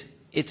mean,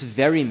 it's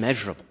very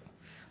measurable.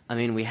 I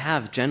mean, we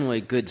have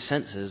generally good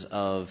senses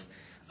of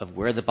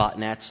where the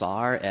botnets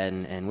are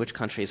and which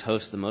countries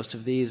host the most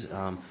of these.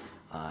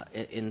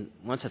 In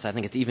one sense, I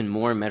think it's even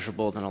more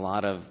measurable than a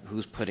lot of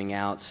who's putting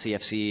out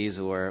CFCs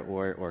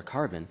or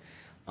carbon.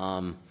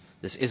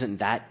 This isn't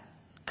that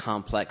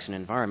complex an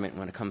environment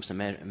when it comes to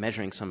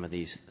measuring some of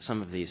these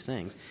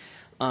things.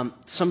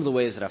 Some of the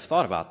ways that I've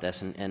thought about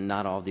this, and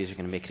not all of these are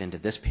going to make it into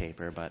this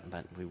paper,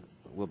 but we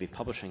will be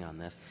publishing on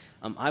this.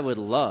 I would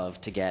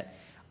love to get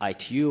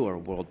ITU or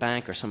World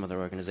Bank or some other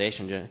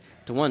organization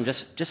to one,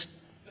 just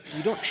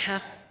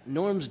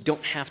norms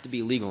don't have to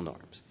be legal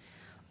norms.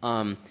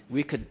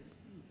 We could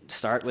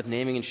start with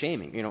naming and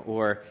shaming,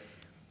 or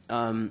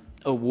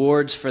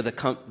awards for the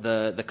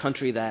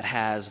country that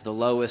has the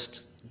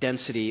lowest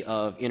density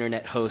of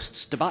internet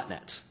hosts to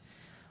botnets,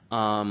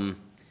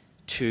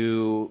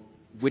 to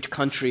which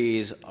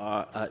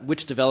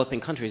developing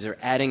countries are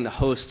adding the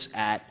hosts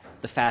at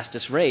the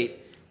fastest rate,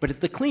 but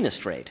at the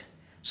cleanest rate.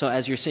 So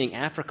as you're seeing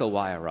Africa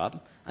wire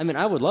up, I mean,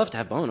 I would love to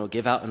have Bono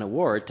give out an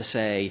award to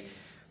say,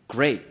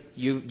 great,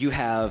 you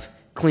have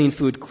clean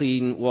food,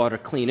 clean water,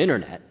 clean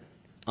internet,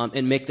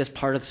 and make this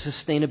part of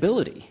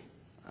sustainability.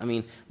 I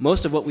mean,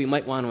 most of what we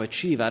might want to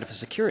achieve out of a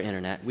secure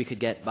internet, we could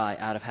get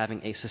out of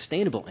having a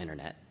sustainable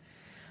internet.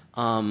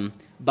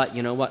 But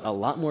you know what? A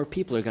lot more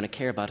people are going to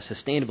care about a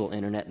sustainable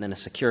internet than a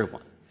secure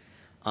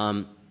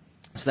one.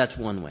 So that's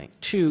one way.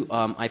 Two,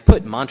 I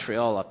put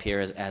Montreal up here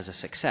as a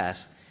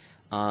success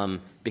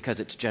because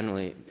it's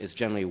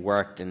generally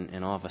worked,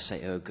 and all of us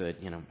say, oh, good,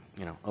 you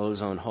know,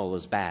 ozone hole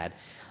is bad.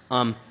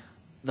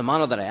 The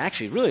model that I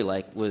actually really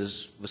liked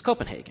was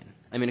Copenhagen.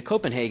 I mean, in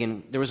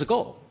Copenhagen, there was a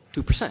goal,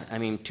 2%. I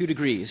mean, 2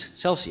 degrees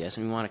Celsius,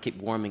 and we want to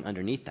keep warming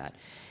underneath that.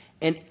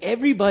 And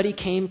everybody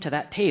came to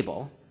that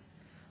table,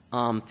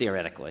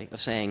 theoretically,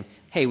 of saying,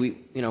 hey,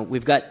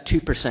 we've got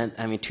 2%,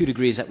 I mean, 2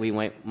 degrees that we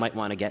might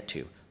want to get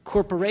to.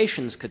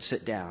 Corporations could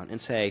sit down and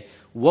say,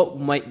 what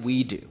might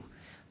we do?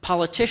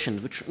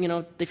 Politicians, which,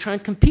 they try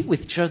and compete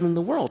with each other in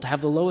the world to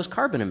have the lowest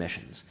carbon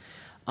emissions.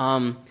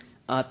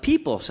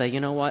 People say,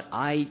 you know what,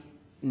 I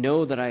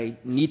know that I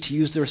need to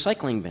use the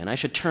recycling bin. I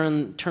should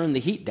turn the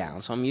heat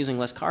down so I'm using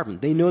less carbon.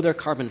 They know their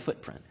carbon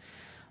footprint.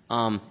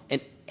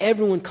 And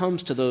everyone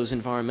comes to those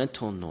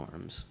environmental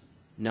norms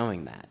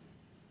knowing that.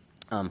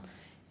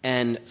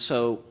 And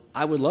so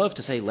I would love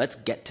to say, let's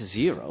get to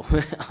zero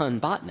on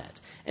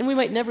botnets. And we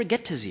might never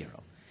get to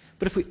zero.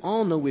 But if we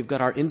all know we've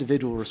got our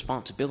individual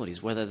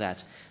responsibilities, whether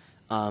that's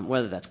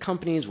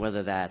companies,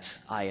 whether that's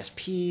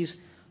ISPs,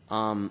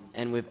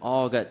 and we've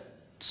all got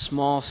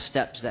small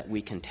steps that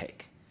we can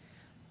take.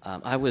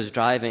 I was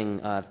driving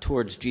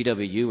towards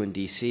GWU in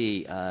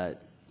D.C.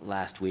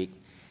 Last week,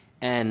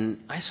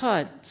 and I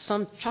saw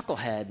some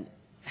chucklehead,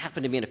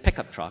 happened to be in a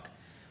pickup truck,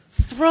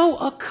 throw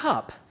a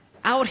cup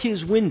out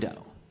his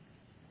window.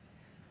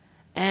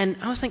 And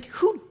I was thinking,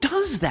 who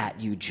does that,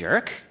 you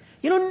jerk?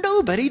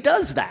 Nobody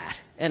does that.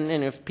 And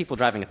if people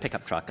driving a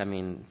pickup truck, I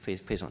mean,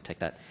 please don't take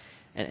that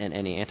and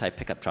any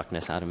anti-pickup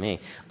truckness out of me.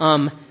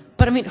 But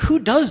I mean, who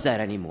does that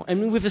anymore? I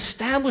mean, we've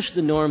established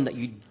the norm that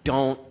you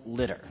don't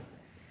litter.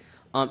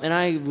 And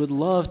I would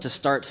love to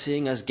start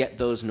seeing us get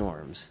those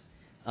norms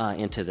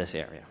into this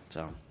area.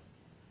 So,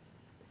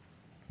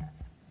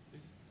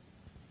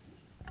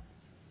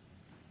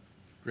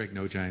 Greg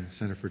Nogine,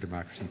 Center for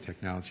Democracy and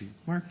Technology.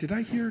 Mark, did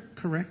I hear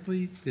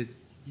correctly that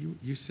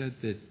you said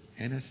that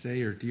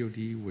NSA or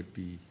DOD would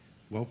be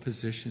well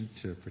positioned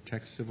to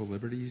protect civil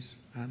liberties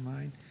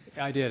online?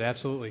 I did,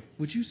 absolutely.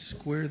 Would you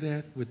square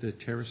that with the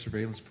terrorist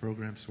surveillance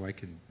program so I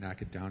can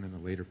knock it down in a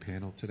later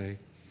panel today?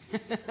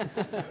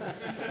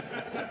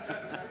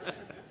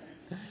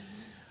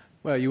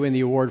 Well, you win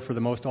the award for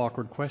the most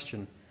awkward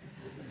question.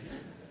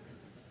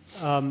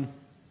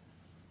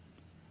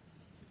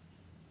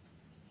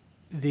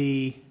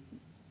 The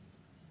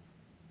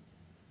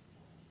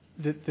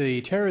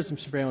terrorism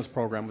surveillance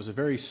program was a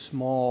very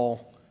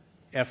small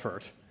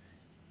effort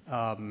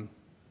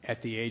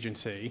at the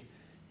agency,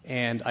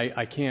 and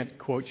I can't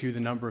quote you the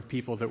number of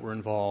people that were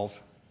involved,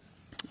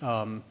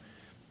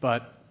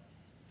 but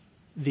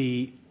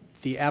the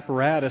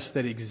apparatus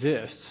that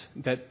exists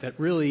that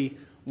really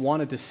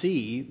wanted to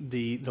see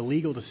the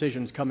legal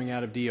decisions coming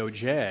out of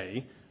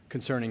DOJ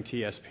concerning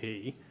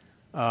TSP,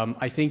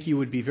 I think you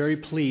would be very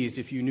pleased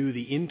if you knew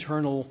the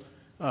internal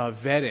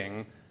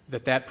vetting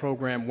that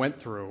program went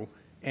through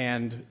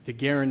and the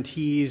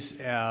guarantees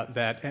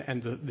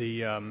and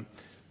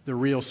the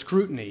real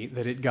scrutiny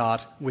that it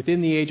got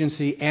within the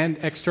agency and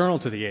external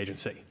to the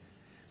agency.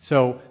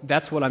 So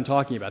that's what I'm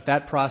talking about,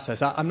 that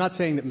process. I'm not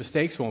saying that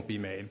mistakes won't be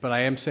made, but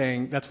I am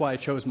saying that's why I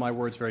chose my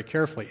words very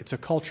carefully. It's a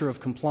culture of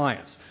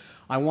compliance.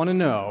 I want to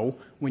know,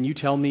 when you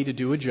tell me to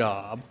do a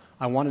job,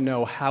 I want to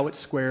know how it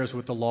squares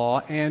with the law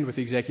and with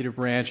the executive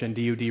branch and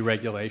DOD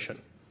regulation.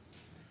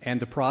 And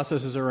the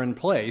processes are in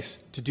place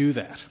to do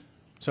that.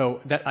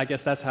 So I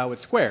guess that's how it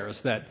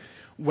squares, that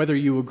whether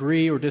you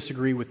agree or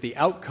disagree with the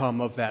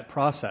outcome of that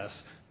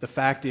process, the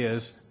fact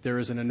is there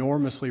is an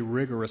enormously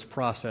rigorous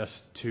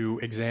process to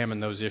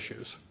examine those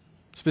issues,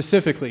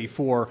 specifically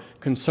for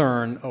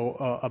concern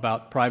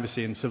about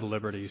privacy and civil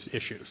liberties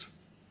issues.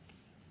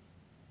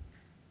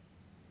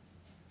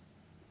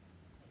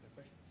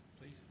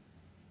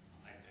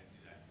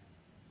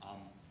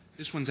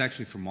 This one's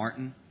actually for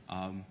Martin.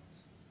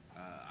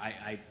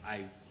 I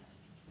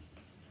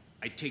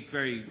take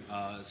very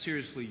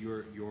seriously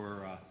your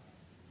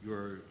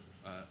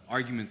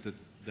argument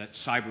that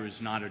cyber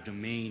is not a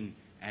domain,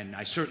 and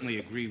I certainly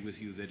agree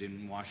with you that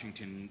in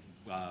Washington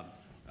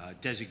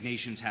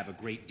designations have a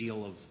great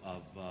deal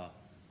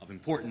of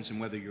importance,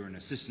 and whether you're an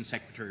assistant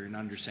secretary or an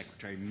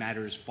undersecretary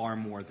matters far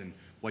more than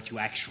what you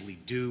actually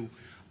do.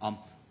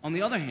 On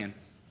the other hand,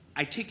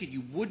 I take it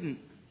you wouldn't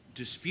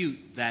dispute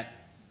that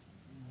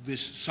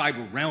this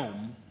cyber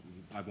realm,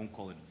 I won't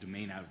call it a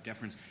domain out of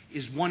deference,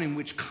 is one in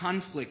which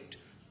conflict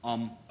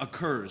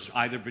occurs,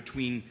 either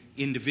between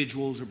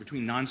individuals or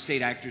between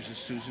non-state actors, as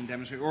Susan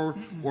demonstrated,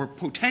 or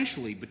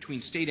potentially between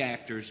state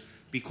actors,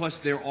 because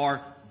there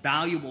are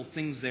valuable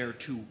things there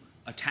to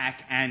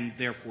attack and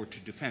therefore to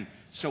defend.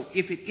 So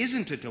if it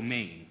isn't a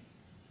domain,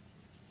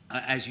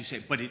 as you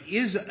say, but it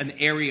is an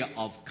area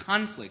of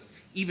conflict,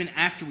 even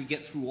after we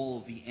get through all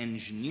of the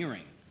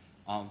engineering,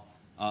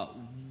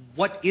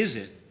 what is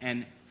it,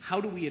 and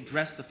how do we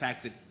address the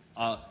fact that,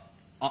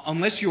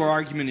 unless your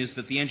argument is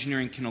that the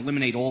engineering can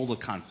eliminate all the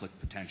conflict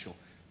potential,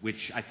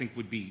 which I think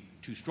would be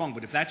too strong,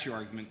 but if that's your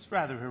argument, It's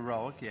rather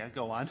heroic. Yeah,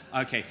 go on.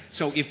 okay.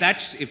 So if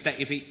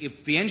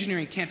the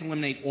engineering can't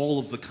eliminate all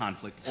of the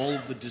conflict, all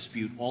of the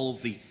dispute, all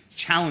of the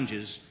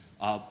challenges,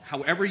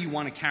 however you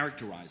want to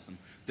characterize them,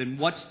 then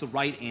what's the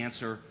right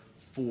answer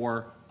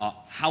for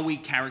how we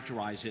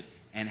characterize it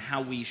and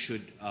how we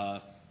should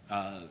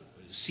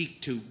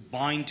seek to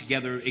bind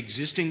together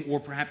existing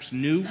or perhaps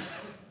new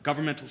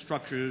governmental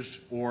structures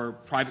or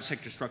private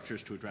sector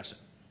structures to address it?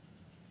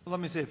 Let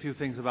me say a few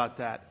things about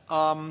that.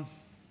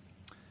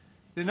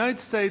 The United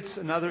States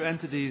and other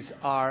entities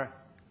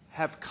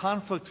have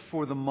conflict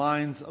for the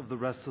minds of the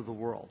rest of the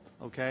world,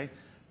 okay?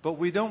 But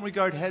we don't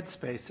regard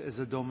headspace as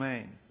a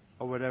domain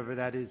or whatever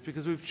that is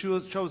because we've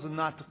chosen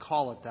not to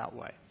call it that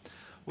way.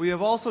 We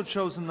have also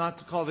chosen not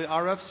to call the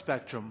RF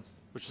spectrum,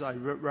 which I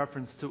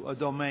referenced to, a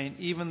domain,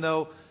 even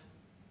though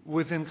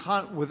within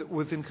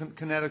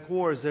kinetic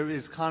wars there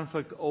is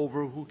conflict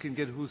over who can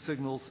get whose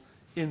signals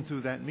in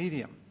through that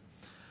medium.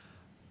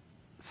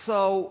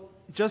 So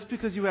just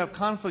because you have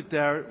conflict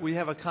there, we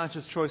have a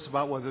conscious choice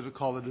about whether to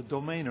call it a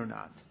domain or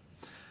not.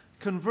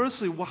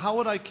 Conversely, how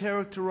would I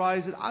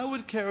characterize it? I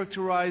would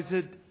characterize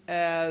it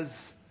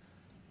as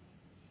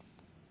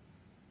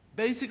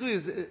basically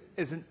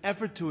as an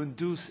effort to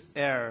induce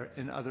error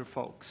in other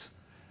folks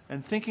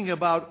and thinking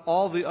about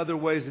all the other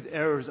ways that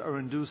errors are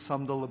induced,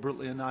 some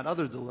deliberately and not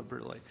others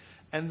deliberately.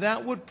 And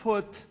that would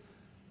put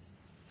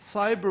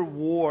cyber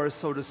war,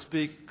 so to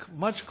speak,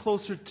 much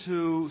closer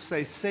to,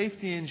 say,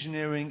 safety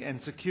engineering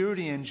and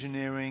security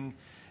engineering,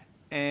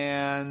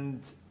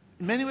 and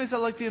in many ways I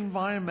like the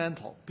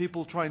environmental,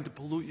 people trying to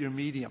pollute your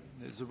medium.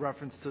 There's a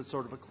reference to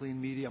sort of a clean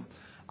medium.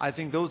 I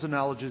think those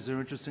analogies are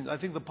interesting. I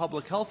think the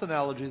public health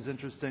analogy is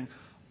interesting,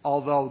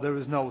 although there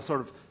is no sort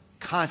of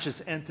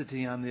conscious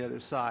entity on the other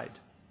side.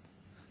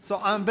 So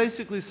I'm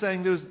basically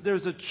saying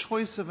there's a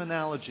choice of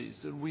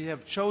analogies, and we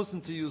have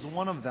chosen to use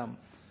one of them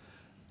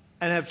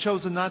and have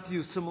chosen not to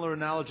use similar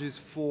analogies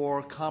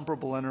for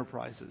comparable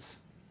enterprises.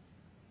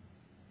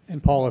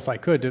 And Paul, if I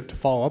could, to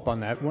follow up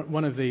on that,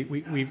 one of the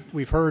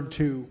we've heard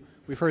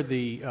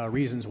the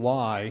reasons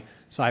why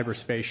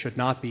cyberspace should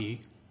not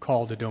be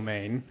called a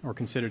domain or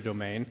considered a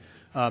domain.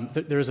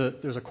 There's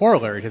a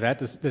corollary to that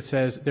that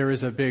says there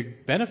is a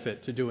big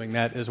benefit to doing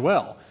that as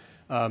well.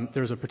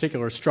 There's a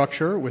particular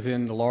structure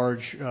within the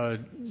large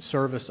armed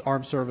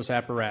service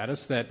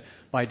apparatus that,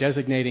 by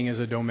designating as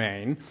a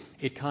domain,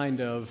 it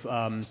kind of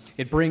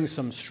it brings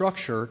some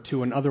structure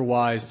to an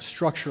otherwise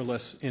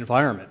structureless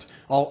environment.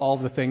 All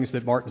the things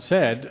that Martin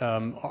said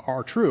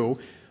are true,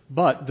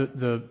 but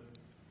the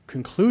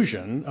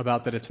conclusion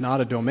about that it's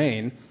not a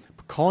domain,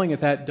 calling it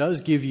that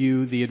does give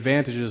you the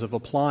advantages of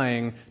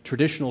applying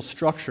traditional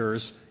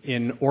structures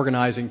in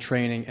organizing,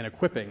 training, and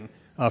equipping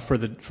for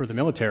the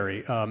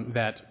military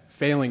that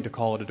failing to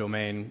call it a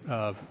domain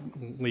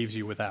leaves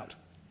you without.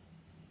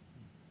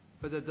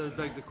 But that does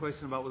beg the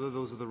question about whether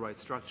those are the right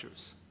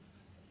structures.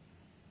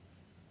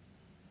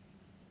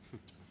 I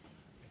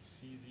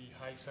see the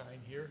high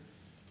sign here.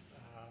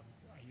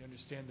 I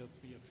understand there'll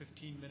be a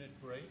 15-minute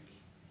break.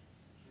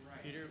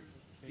 Right. Peter,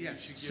 maybe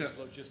Yes, you should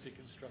give logistic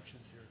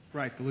instructions here.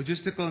 Right, the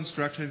logistical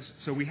instructions.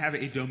 So we have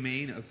a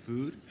domain of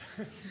food.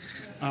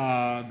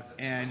 Right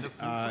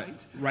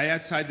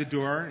outside the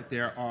door,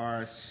 there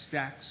are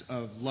stacks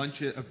of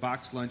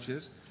boxed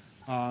lunches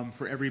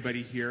for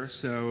everybody here.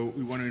 So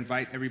we want to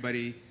invite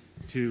everybody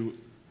to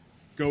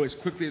go as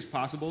quickly as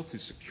possible to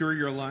secure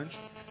your lunch,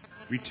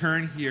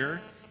 return here,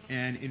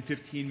 and in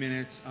 15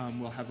 minutes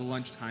we'll have the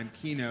lunchtime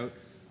keynote.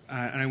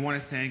 And I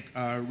want to thank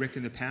Rick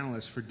and the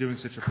panelists for doing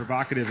such a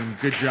provocative and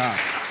good job.